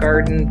Meal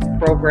Garden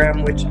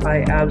program, which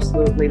I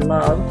absolutely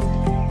love.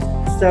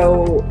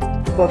 So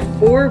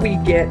before we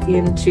get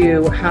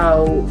into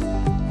how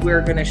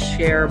we're going to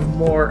share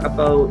more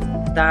about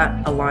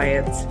that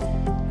alliance,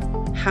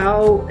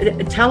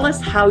 tell us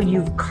how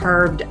you've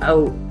carved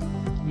out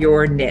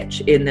your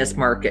niche in this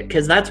market,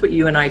 because that's what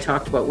you and I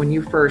talked about when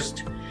you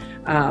first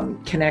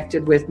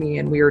connected with me,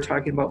 and we were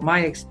talking about my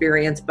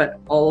experience, but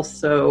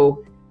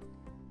also,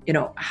 you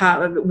know,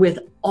 how with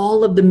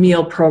all of the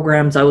meal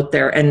programs out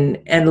there,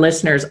 and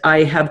listeners,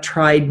 I have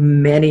tried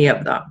many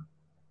of them.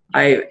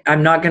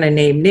 I'm not going to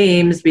name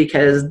names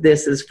because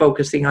this is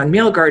focusing on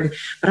Meal Garden,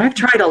 but I've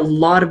tried a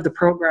lot of the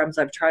programs.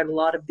 I've tried a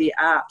lot of the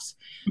apps.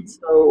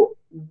 So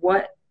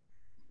what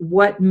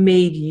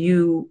made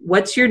you,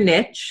 what's your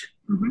niche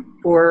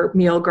for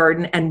Meal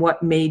Garden, and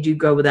what made you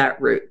go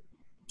that route?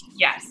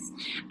 Yes.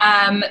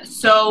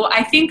 So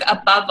I think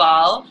above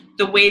all,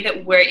 the way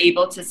that we're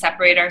able to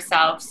separate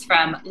ourselves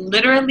from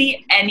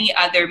literally any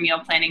other meal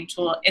planning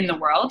tool in the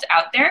world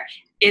out there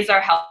is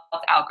our health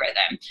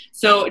algorithm.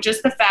 So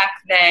just the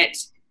fact that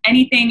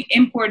anything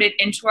imported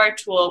into our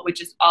tool,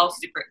 which is all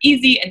super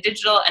easy and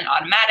digital and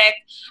automatic,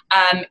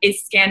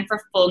 is scanned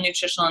for full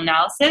nutritional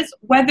analysis,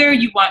 whether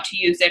you want to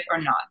use it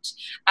or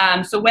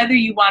not. So whether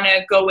you want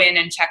to go in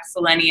and check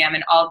selenium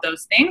and all of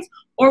those things,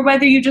 or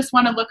whether you just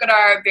want to look at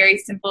our very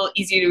simple,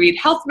 easy to read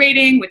health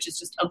rating, which is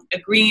just a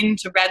green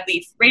to red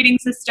leaf rating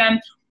system,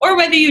 or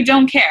whether you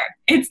don't care.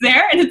 It's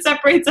there and it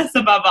separates us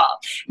above all.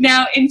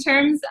 Now, in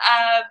terms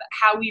of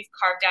how we've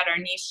carved out our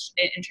niche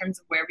in terms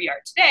of where we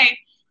are today,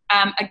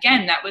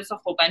 again, that was a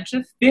whole bunch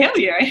of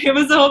failure. It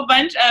was a whole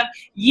bunch of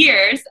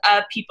years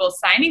of people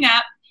signing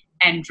up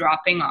and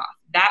dropping off.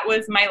 That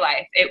was my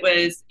life. It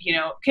was, you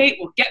know, okay,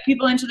 we'll get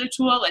people into the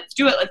tool. Let's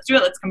do it.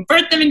 Let's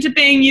convert them into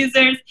paying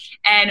users.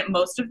 And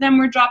most of them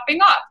were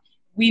dropping off.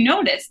 We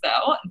noticed,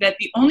 though, that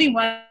the only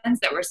ones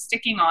that were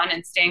sticking on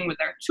and staying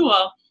with our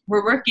tool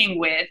were working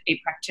with a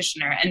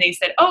practitioner. And they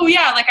said, oh,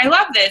 yeah, like, I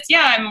love this.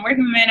 Yeah, I'm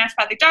working with my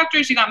naturopathic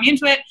doctor. She got me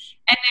into it.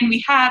 And then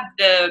we have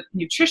the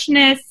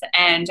nutritionists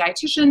and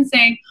dietitians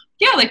saying,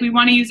 yeah, like, we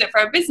want to use it for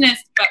our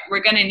business, but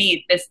we're going to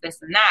need this,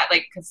 and that,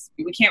 like, because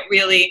we can't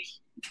really,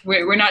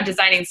 we're not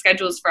designing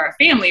schedules for our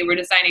family. We're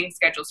designing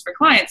schedules for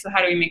clients. So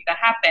how do we make that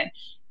happen?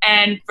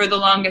 And for the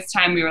longest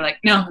time, we were like,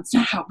 no, that's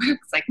not how it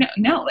works. Like,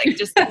 no, like,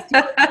 just like,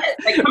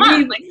 come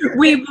on. Like,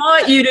 we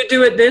want you to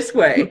do it this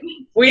way.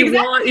 We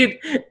want you,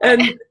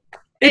 and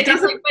it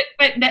doesn't.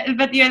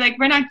 But you're like,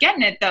 we're not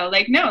getting it though.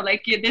 Like, no,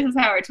 like, this is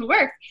how it will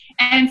work.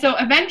 And so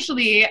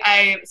eventually,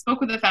 I spoke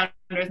with the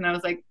founders, and I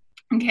was like,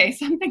 okay,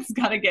 something's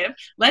got to give.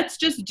 Let's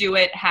just do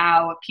it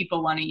how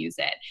people want to use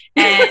it.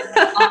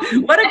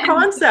 And what a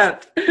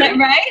concept,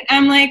 right?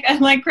 I'm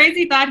like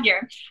crazy thought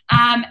here.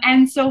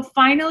 And so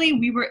finally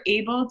we were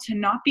able to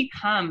not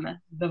become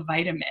the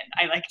vitamin.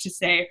 I like to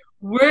say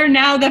we're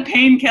now the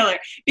painkiller,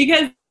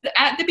 because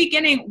at the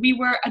beginning we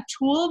were a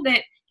tool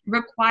that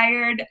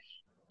required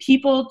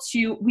people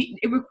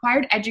it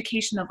required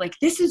education of like,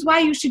 this is why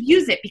you should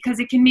use it, because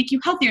it can make you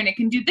healthier and it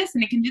can do this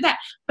and it can do that.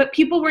 But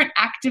people weren't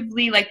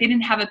actively, like, they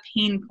didn't have a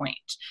pain point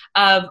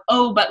of,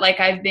 oh, but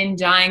like, I've been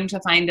dying to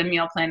find a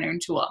meal planner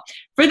and tool.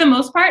 For the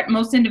most part,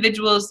 most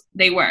individuals,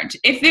 they weren't.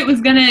 If it was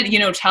going to, you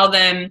know, tell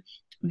them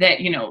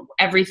that, you know,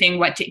 everything,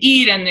 what to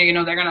eat, and they're, you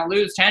know, they're going to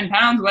lose 10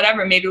 pounds,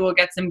 whatever, maybe we'll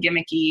get some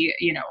gimmicky,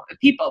 you know,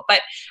 people.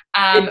 But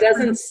it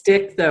doesn't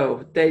stick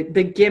though. The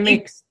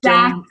gimmicks.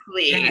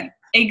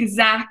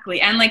 Exactly.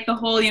 And like the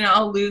whole, you know,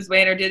 I'll lose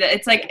weight or do that.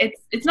 It's like,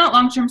 it's not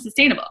long-term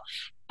sustainable.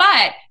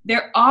 But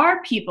there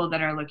are people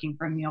that are looking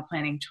for meal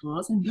planning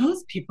tools, and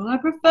those people are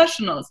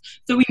professionals.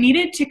 So we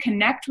needed to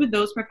connect with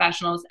those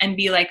professionals and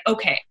be like,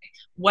 okay,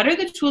 what are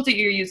the tools that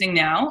you're using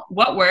now?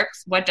 What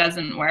works? What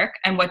doesn't work?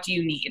 And what do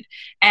you need?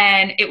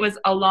 And it was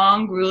a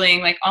long,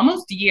 grueling, like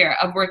almost a year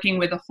of working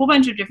with a whole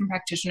bunch of different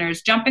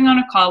practitioners, jumping on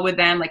a call with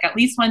them, like at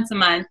least once a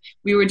month.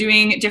 We were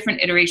doing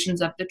different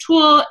iterations of the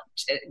tool,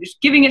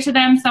 giving it to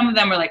them. Some of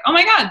them were like, oh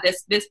my God,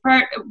 this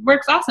part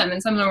works awesome.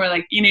 And some of them were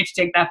like, you need to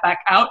take that back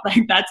out.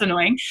 Like, that's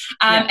annoying.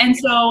 And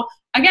so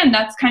again,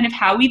 that's kind of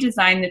how we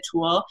designed the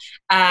tool.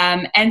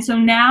 And so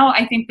now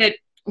I think that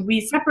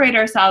we separate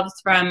ourselves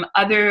from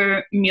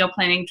other meal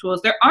planning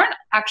tools. There aren't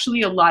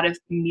actually a lot of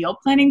meal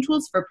planning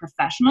tools for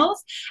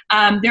professionals.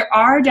 There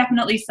are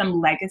definitely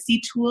some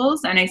legacy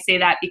tools, and I say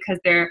that because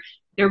they're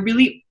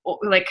really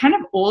like kind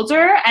of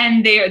older,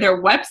 and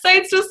their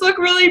websites just look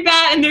really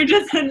bad, and they're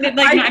just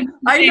like,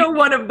 I know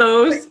one of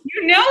those.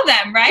 You know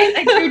them,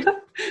 right? Like,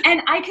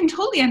 and I can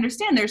totally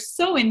understand they're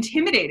so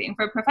intimidating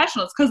for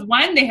professionals, because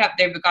one, they've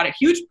got a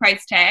huge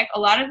price tag. A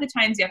lot of the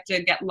times you have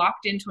to get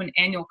locked into an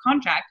annual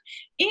contract,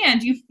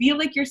 and you feel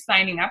like you're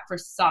signing up for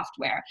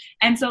software.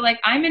 And so like,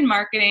 I'm in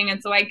marketing,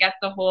 and so I get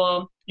the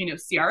whole, you know,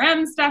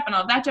 CRM stuff and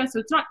all that stuff. So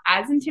it's not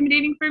as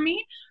intimidating for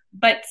me.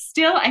 But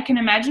still, I can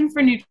imagine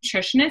for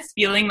nutritionists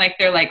feeling like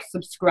they're like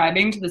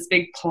subscribing to this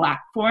big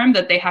platform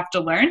that they have to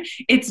learn.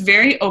 It's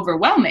very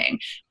overwhelming.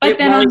 But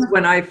it was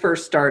when I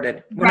first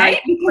started. When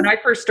I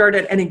first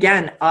started, and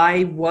again,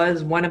 I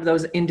was one of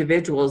those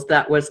individuals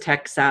that was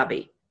tech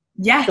savvy.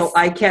 Yes. So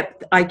I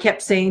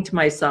kept saying to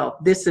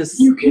myself, this is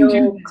You can do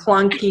still this.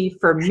 clunky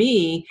for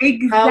me.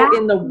 Exactly. How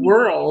in the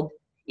world,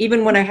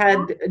 even when I had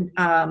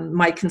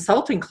my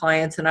consulting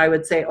clients and I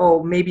would say,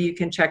 oh, maybe you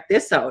can check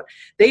this out,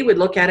 they would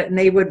look at it and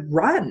they would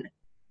run.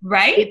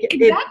 Right?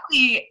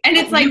 Exactly. And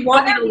it's like, you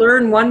want me to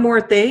learn one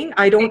more thing?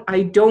 I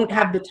don't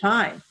have the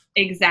time.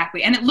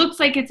 Exactly. And it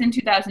looks like it's in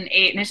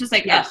 2008 and it's just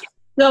like, Yes. okay.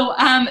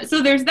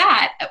 So there's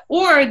that,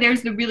 or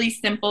there's the really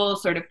simple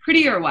sort of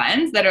prettier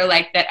ones that are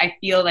like, that I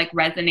feel like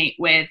resonate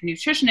with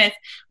nutritionists,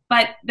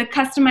 but the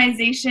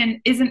customization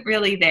isn't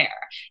really there.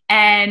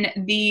 And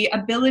the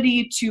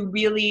ability to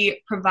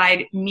really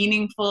provide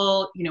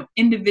meaningful,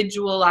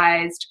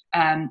 individualized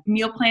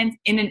meal plans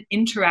in an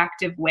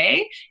interactive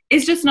way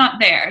is just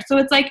not there. So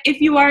it's like, if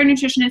you are a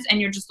nutritionist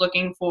and you're just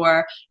looking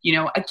for,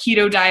 a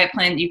keto diet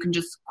plan that you can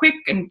just quick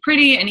and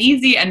pretty and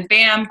easy and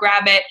bam,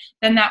 grab it,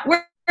 then that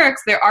works.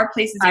 There are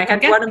places you can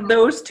get. I had one of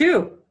those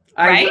too.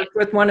 I worked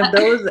with one of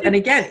those. And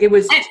again, it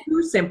was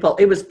too simple.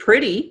 It was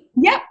pretty.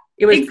 Yep.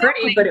 It was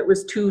pretty, but it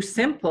was too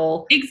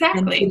simple. Exactly.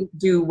 And didn't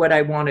do what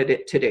I wanted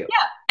it to do.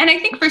 Yeah. And I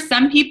think for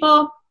some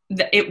people,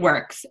 it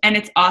works and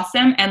it's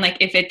awesome. And like,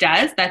 if it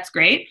does, that's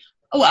great.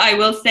 Well, I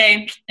will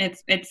say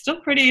it's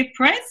still pretty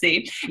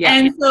pricey. Yeah.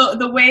 And so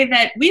the way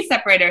that we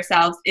separate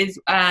ourselves is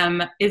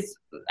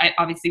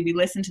obviously we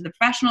listen to the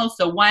professionals.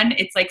 So one,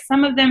 it's like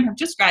some of them have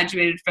just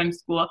graduated from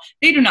school.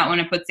 They do not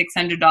want to put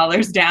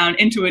 $600 down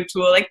into a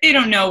tool. Like they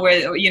don't know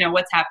where,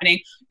 what's happening.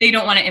 They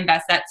don't want to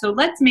invest that. So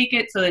let's make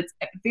it so it's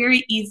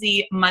very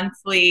easy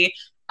monthly,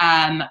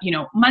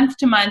 month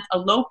to month, a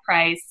low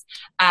price.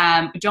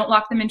 Don't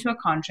lock them into a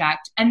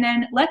contract. And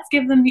then let's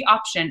give them the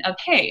option of,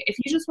 hey, if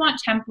you just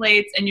want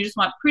templates and you just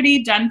want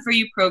pretty done for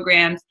you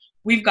programs,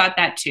 we've got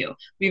that too.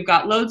 We've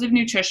got loads of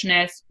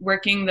nutritionists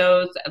working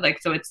those,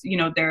 so it's,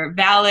 they're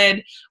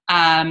valid.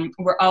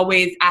 We're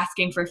always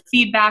asking for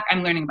feedback.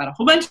 I'm learning about a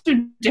whole bunch of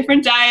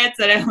different diets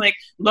that are like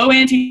low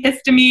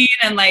antihistamine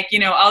and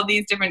all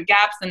these different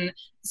gaps. And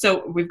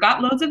so we've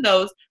got loads of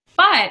those.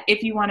 But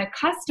if you want to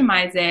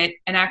customize it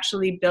and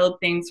actually build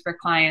things for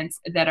clients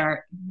that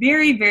are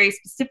very, very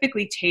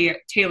specifically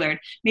tailored,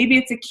 maybe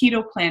it's a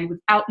keto plan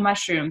without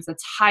mushrooms,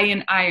 that's high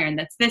in iron,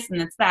 that's this and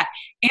that's that,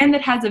 and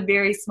that has a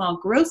very small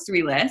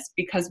grocery list,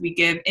 because we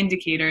give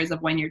indicators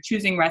of when you're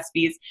choosing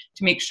recipes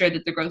to make sure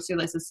that the grocery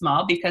list is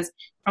small, because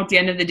at the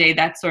end of the day,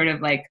 that's sort of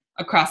like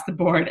across the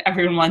board,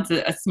 everyone wants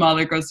a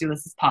smaller grocery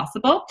list as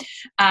possible.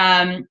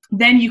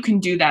 Then you can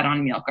do that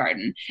on Meal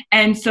Garden.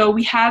 And so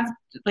we have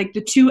like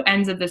the two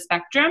ends of the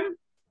spectrum,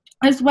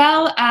 as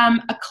well,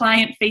 a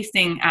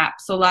client-facing app.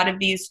 So a lot of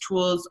these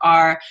tools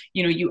are,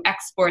 you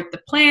export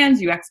the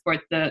plans, you export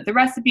the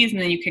recipes,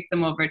 and then you kick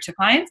them over to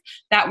clients.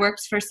 That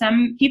works for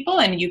some people,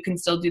 and you can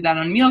still do that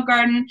on Meal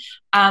Garden.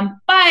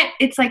 But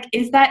it's like,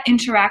 is that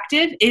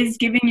interactive? Is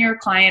giving your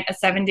client a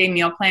 7-day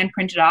meal plan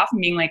printed off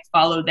and being like,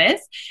 follow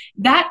this?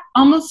 That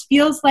almost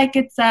feels like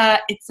it's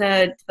a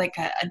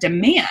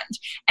demand.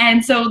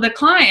 And so the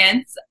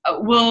clients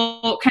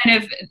will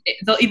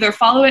they'll either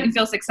follow it and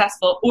feel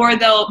successful, or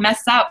they'll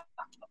mess up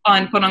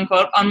on quote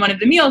unquote on one of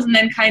the meals, and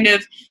then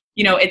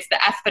it's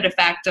the effort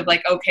effect of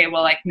like, okay,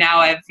 well, like now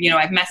I've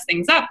messed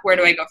things up, where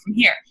do I go from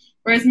here?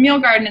 Whereas Meal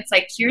Garden, it's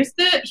like, here's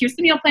the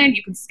meal plan,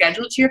 you can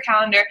schedule it to your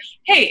calendar.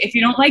 Hey, if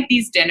you don't like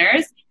these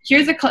dinners,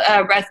 here's a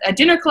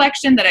dinner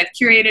collection that I've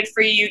curated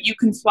for you. You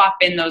can swap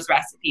in those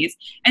recipes.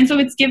 And so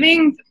it's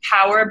giving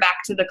power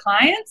back to the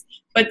clients,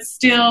 but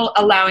still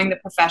allowing the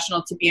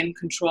professional to be in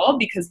control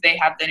because they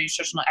have the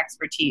nutritional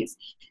expertise.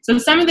 So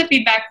some of the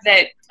feedback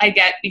that I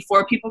get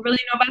before people really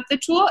know about the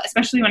tool,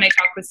 especially when I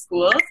talk with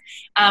schools,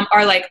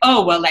 are like,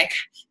 oh, well, like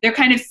they're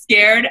kind of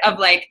scared of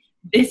like,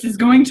 this is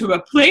going to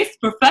replace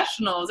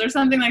professionals or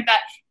something like that.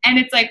 And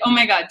it's like, oh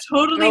my God,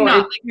 totally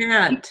not.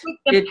 Can't.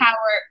 The power.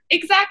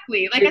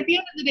 Exactly. Like at the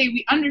end of the day,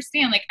 we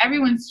understand like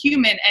everyone's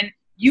human and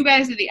you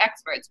guys are the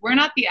experts. We're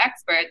not the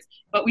experts,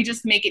 but we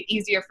just make it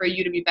easier for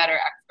you to be better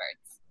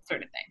experts,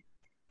 sort of thing.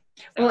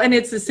 Well, and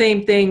it's the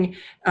same thing,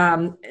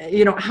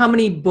 how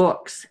many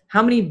books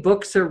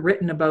are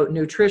written about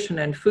nutrition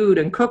and food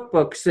and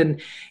cookbooks?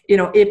 And,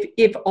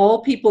 if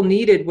all people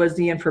needed was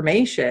the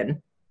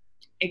information,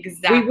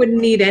 exactly, we wouldn't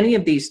need any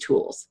of these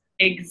tools.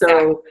 Exactly.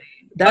 So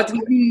that's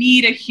you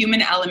need a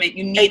human element.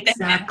 You need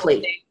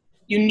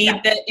you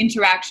need the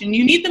interaction.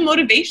 You need the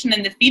motivation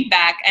and the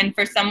feedback, and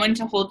for someone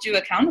to hold you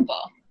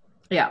accountable.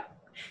 Yeah.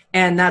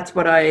 And that's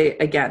why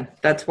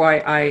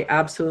I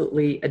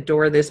absolutely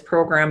adore this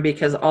program,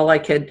 because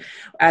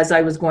as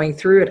I was going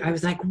through it, I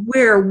was like,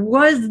 where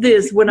was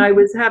this when I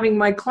was having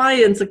my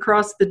clients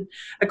across the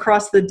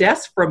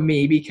desk from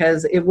me?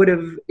 Because it would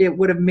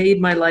have made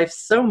my life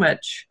so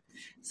much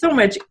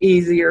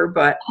easier.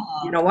 But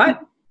you know what?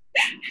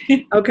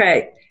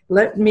 Okay,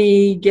 let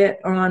me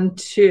get on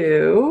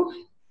to,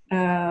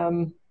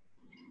 the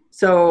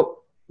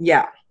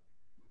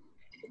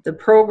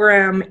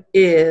program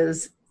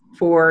is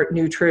for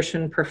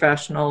nutrition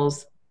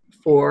professionals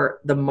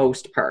for the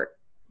most part.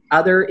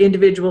 Other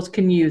individuals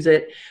can use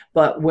it,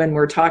 but when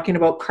we're talking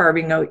about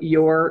carving out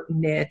your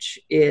niche,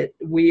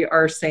 we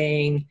are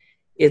saying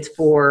it's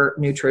for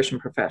nutrition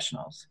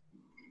professionals.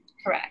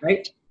 Correct.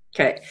 Right?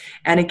 Okay.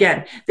 And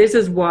again, this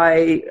is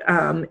why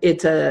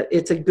it's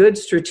a good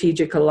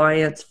strategic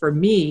alliance for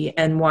me,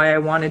 and why I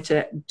wanted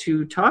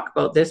to talk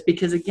about this,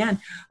 because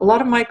again, a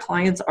lot of my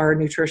clients are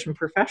nutrition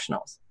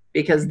professionals,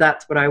 because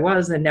that's what I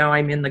was. And now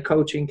I'm in the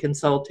coaching,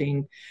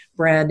 consulting,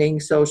 branding,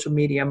 social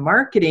media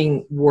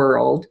marketing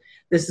world.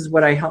 This is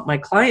what I help my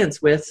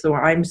clients with. So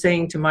I'm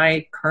saying to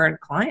my current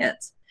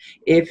clients,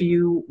 if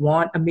you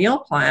want a meal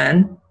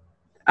plan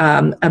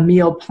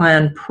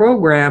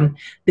program,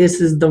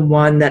 this is the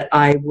one that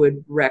I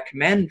would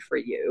recommend for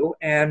you.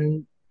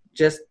 And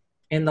just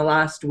in the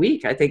last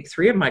week, I think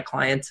 3 of my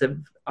clients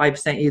I've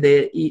sent you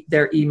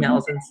their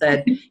emails and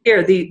said,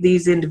 here,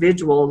 these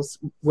individuals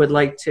would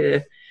like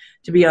to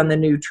be on the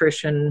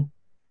nutrition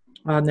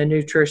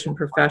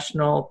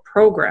professional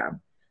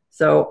program.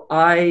 So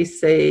I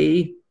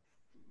say,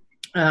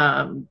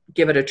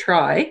 give it a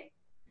try.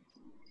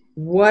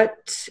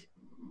 What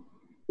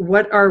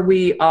are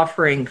we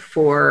offering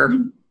for,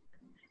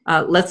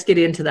 let's get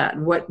into that.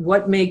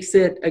 What makes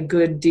it a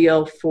good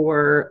deal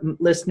for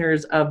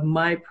listeners of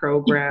my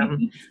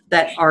program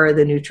that are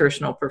the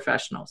nutritional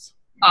professionals?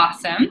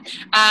 Awesome.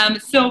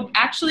 So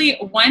actually,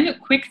 one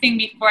quick thing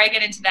before I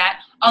get into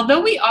that,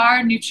 although we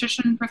are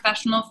nutrition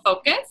professional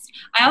focused,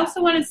 I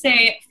also want to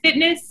say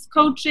fitness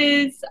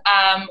coaches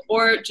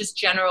or just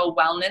general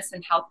wellness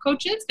and health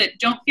coaches that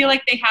don't feel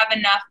like they have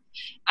enough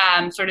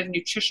sort of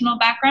nutritional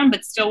background,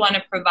 but still want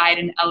to provide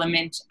an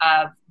element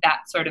of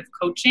that sort of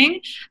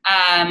coaching.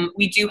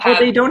 We do have...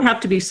 they don't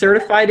have to be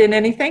certified in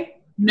anything?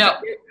 No.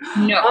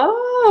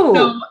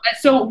 Oh.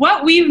 So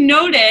what we've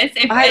noticed,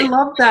 I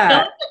love that. Still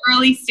in the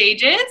early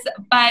stages,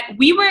 but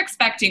we were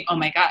expecting, oh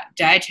my God,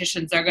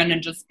 dietitians are going to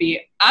just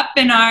be up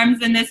in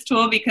arms in this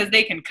tool because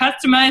they can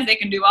customize, they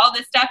can do all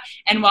this stuff.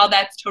 And while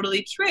that's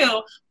totally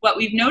true, what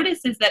we've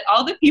noticed is that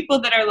all the people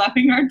that are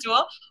loving our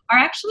tool are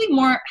actually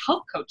more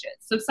health coaches.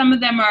 So some of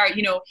them are,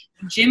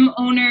 gym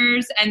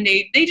owners, and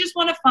they just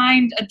want to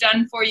find a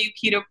done for you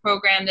keto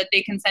program that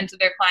they can send to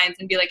their clients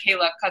and be like, hey,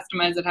 look,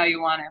 customize it how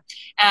you want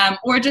it.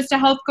 Or just a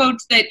health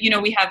coach that,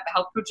 we have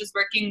health coaches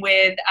working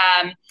with,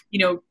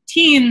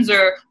 teens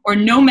or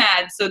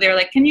nomads. So they're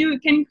like, can you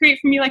create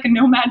for me like a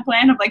nomad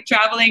plan of like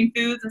traveling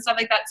foods and stuff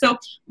like that? So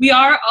we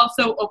are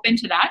also open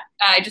to that.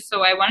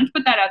 So I wanted to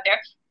put that out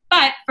there.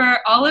 But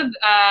for all of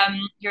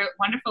your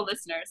wonderful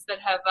listeners that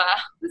have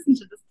listened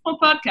to this whole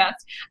podcast,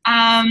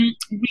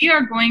 we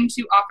are going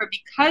to offer,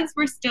 because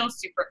we're still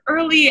super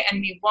early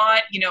and we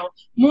want,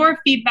 more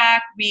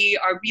feedback. We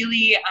are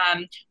really,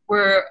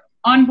 we're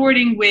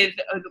onboarding with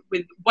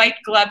white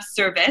glove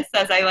service,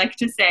 as I like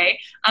to say.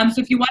 So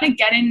if you want to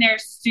get in there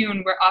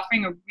soon, we're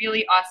offering a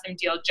really awesome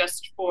deal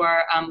just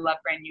for Love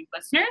Brand New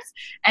listeners.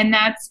 And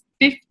that's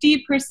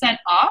 50%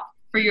 off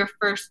for your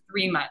first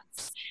 3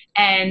 months.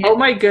 And oh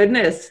my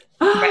goodness.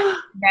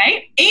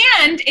 right?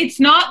 And it's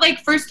not like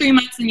first 3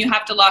 months and you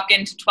have to lock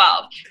into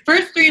 12.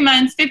 First 3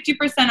 months,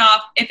 50%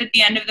 off. If at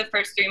the end of the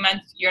first 3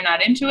 months you're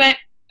not into it,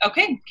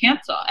 okay,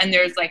 cancel. And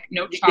there's like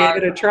no charge.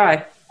 Give it a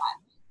try.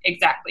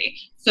 Exactly.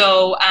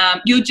 So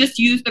you'll just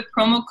use the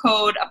promo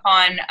code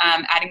upon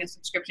adding a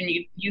subscription.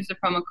 You use the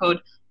promo code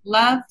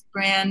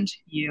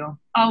LoveBrandU.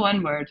 All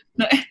one word.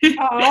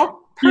 Oh,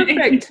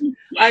 perfect.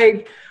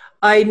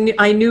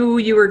 I knew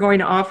you were going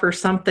to offer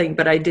something,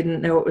 but I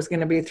didn't know it was going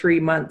to be 3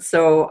 months.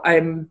 So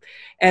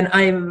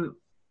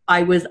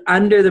I was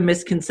under the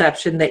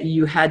misconception that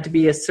you had to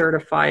be a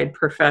certified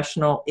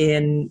professional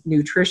in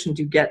nutrition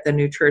to get the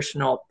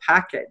nutritional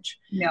package.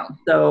 No.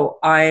 So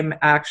I'm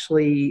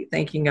actually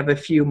thinking of a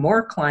few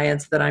more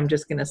clients that I'm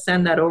just going to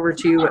send that over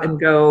to and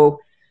go,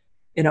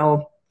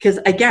 because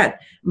again,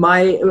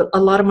 a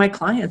lot of my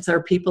clients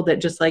are people that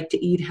just like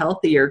to eat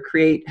healthy or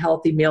create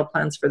healthy meal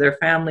plans for their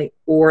family,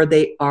 or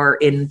they are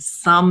in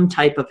some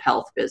type of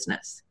health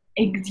business.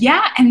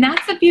 Yeah, and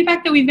that's the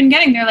feedback that we've been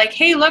getting. They're like,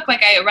 hey, look,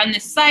 like I run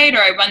this site or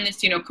I run this,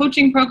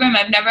 coaching program.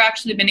 I've never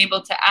actually been able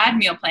to add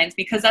meal plans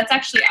because that's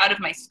actually out of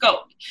my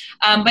scope.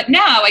 But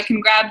now I can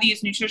grab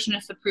these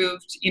nutritionist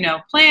approved,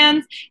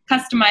 plans,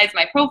 customize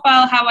my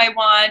profile how I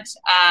want.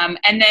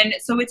 And then,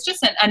 so it's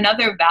just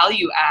another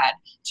value add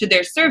to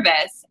their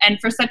service. And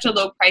for such a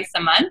low price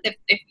a month,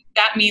 if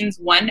that means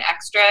one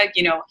extra,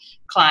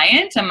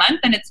 client a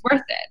month, then it's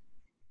worth it.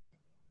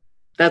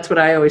 That's what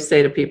I always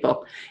say to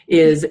people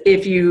is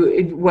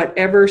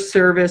whatever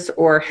service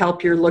or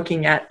help you're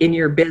looking at in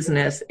your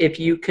business, if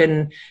you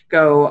can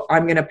go,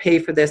 I'm going to pay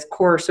for this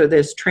course or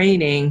this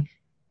training,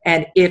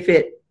 and if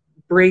it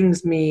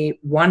brings me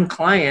one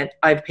client,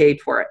 I've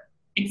paid for it.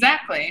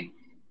 Exactly.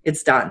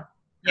 It's done.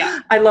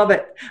 Yeah. I love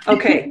it.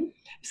 Okay.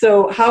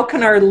 So how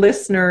can our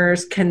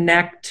listeners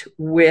connect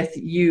with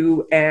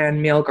you and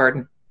Meal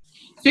Garden?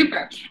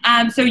 Super.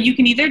 So you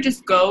can either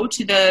just go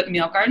to the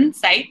Meal Garden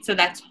site. So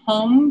that's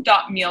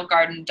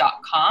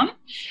home.mealgarden.com.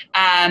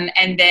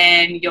 And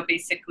then you'll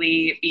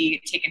basically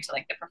be taken to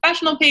like the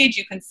professional page.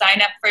 You can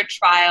sign up for a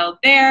trial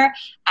there.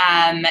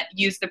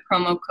 Use the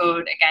promo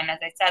code, again, as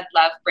I said,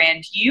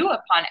 LoveBrandU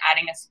upon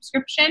adding a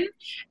subscription.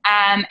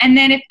 And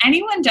then if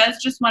anyone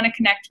does just want to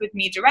connect with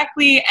me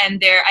directly,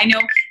 and I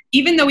know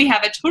even though we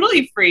have a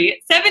totally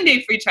free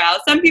 7-day free trial,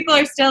 some people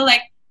are still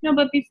like, no,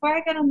 but before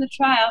I get on the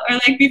trial, or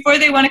like before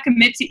they want to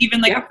commit to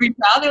even like a free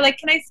trial, they're like,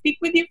 can I speak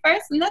with you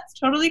first? And that's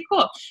totally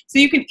cool. So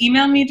you can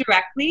email me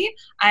directly.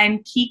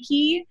 I'm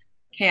Kiki,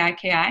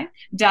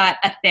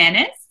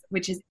 Kiki.Athanas,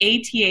 which is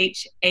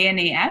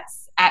Athanas,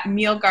 at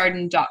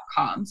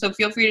mealgarden.com. So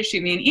feel free to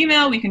shoot me an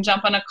email. We can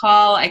jump on a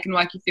call. I can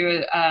walk you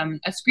through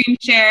a screen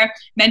share,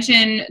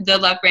 mention the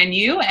Love Brand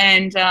You,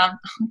 and I'll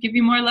give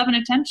you more love and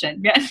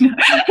attention. Yeah.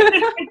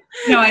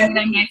 No, I'm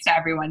nice to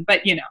everyone,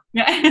 but you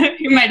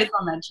might as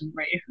well mention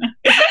right.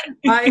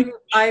 I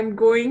am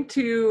going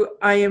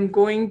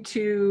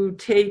to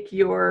take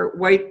your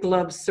white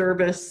glove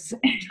service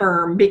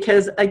term,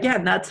 because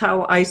again, that's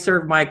how I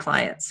serve my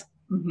clients.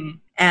 Mm-hmm.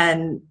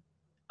 And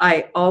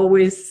I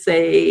always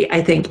say,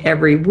 I think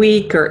every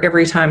week or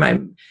every time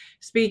I'm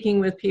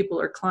speaking with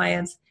people or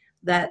clients,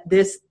 that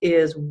this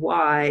is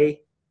why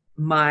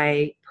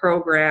my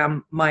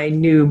program, my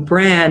new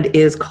brand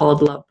is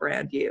called Love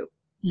Brand You.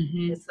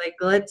 Mm-hmm. It's like,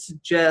 let's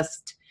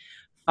just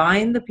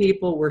find the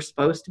people we're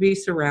supposed to be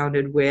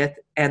surrounded with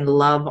and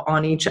love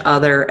on each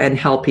other and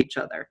help each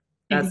other.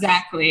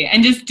 Exactly.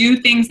 And just do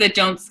things that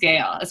don't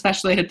scale,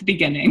 especially at the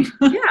beginning.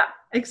 Yeah,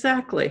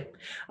 exactly.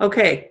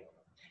 Okay.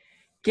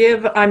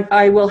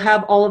 I will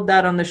have all of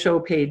that on the show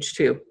page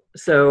too.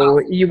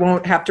 So you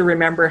won't have to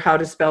remember how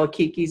to spell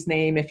Kiki's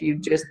name. If you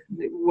just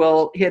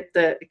will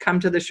come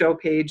to the show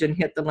page and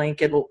hit the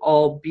link, it'll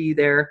all be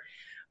there.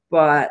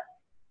 But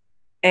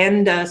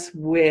end us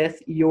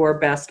with your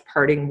best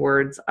parting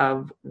words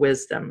of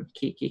wisdom,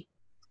 Kiki.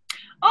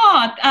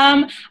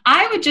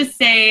 I would just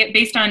say,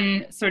 based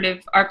on sort of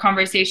our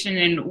conversation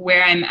and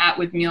where I'm at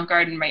with Meal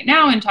Garden right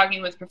now and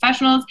talking with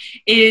professionals,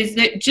 is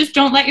that just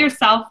don't let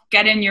yourself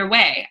get in your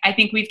way. I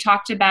think we've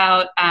talked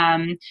about,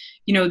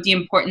 the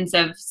importance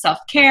of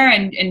self-care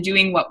and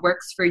doing what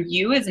works for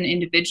you as an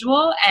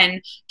individual, and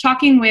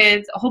talking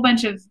with a whole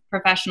bunch of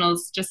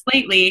professionals just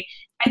lately.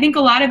 I think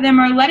a lot of them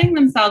are letting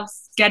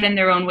themselves get in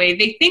their own way.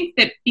 They think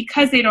that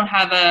because they don't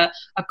have a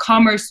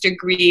commerce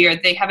degree or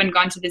they haven't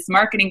gone to this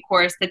marketing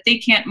course that they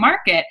can't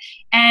market.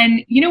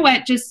 And you know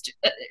what? Just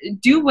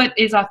do what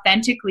is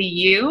authentically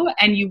you,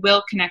 and you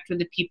will connect with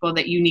the people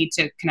that you need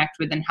to connect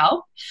with and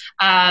help.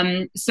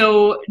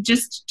 So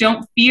just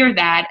don't fear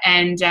that,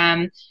 and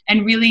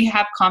really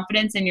have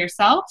confidence in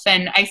yourself.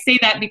 And I say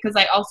that because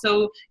I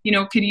also,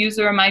 could use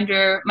a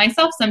reminder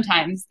myself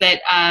sometimes that,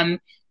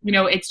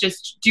 it's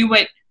just do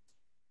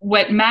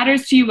what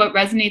matters to you, what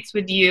resonates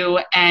with you,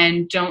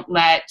 and don't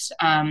let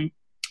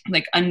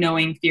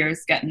unknowing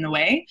fears get in the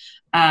way.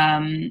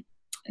 I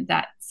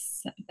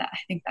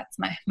think that's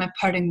my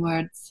parting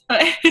words.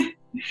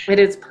 It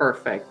is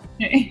perfect.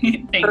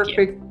 Thank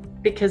you.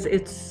 Because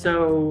it's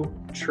so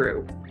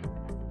true.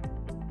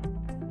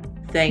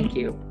 Thank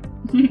you.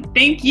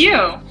 Thank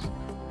you.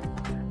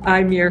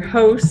 I'm your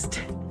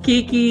host,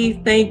 Kiki.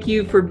 Thank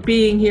you for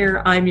being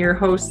here. I'm your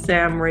host,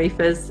 Sam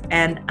Rafis,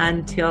 and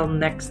until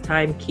next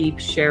time, keep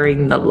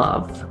sharing the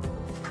love.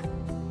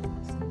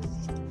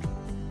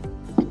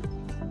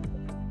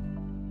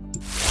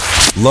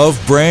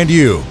 Love Brand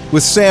You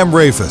with Sam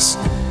Rafis.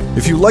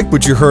 If you like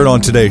what you heard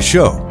on today's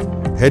show,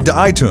 head to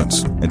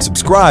iTunes and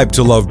subscribe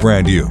to Love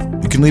Brand You.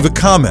 You can leave a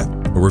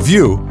comment, a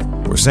review,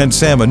 or send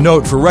Sam a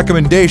note for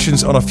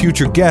recommendations on a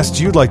future guest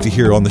you'd like to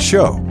hear on the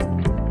show.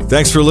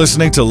 Thanks for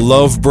listening to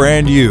Love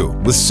Brand You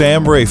with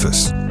Sam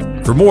Rafis.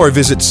 For more,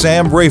 visit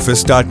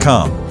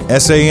samrafis.com,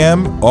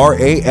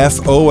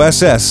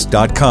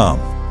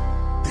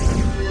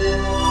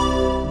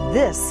 SAMRAFOSS.com.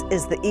 This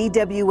is the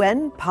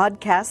EWN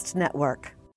Podcast Network.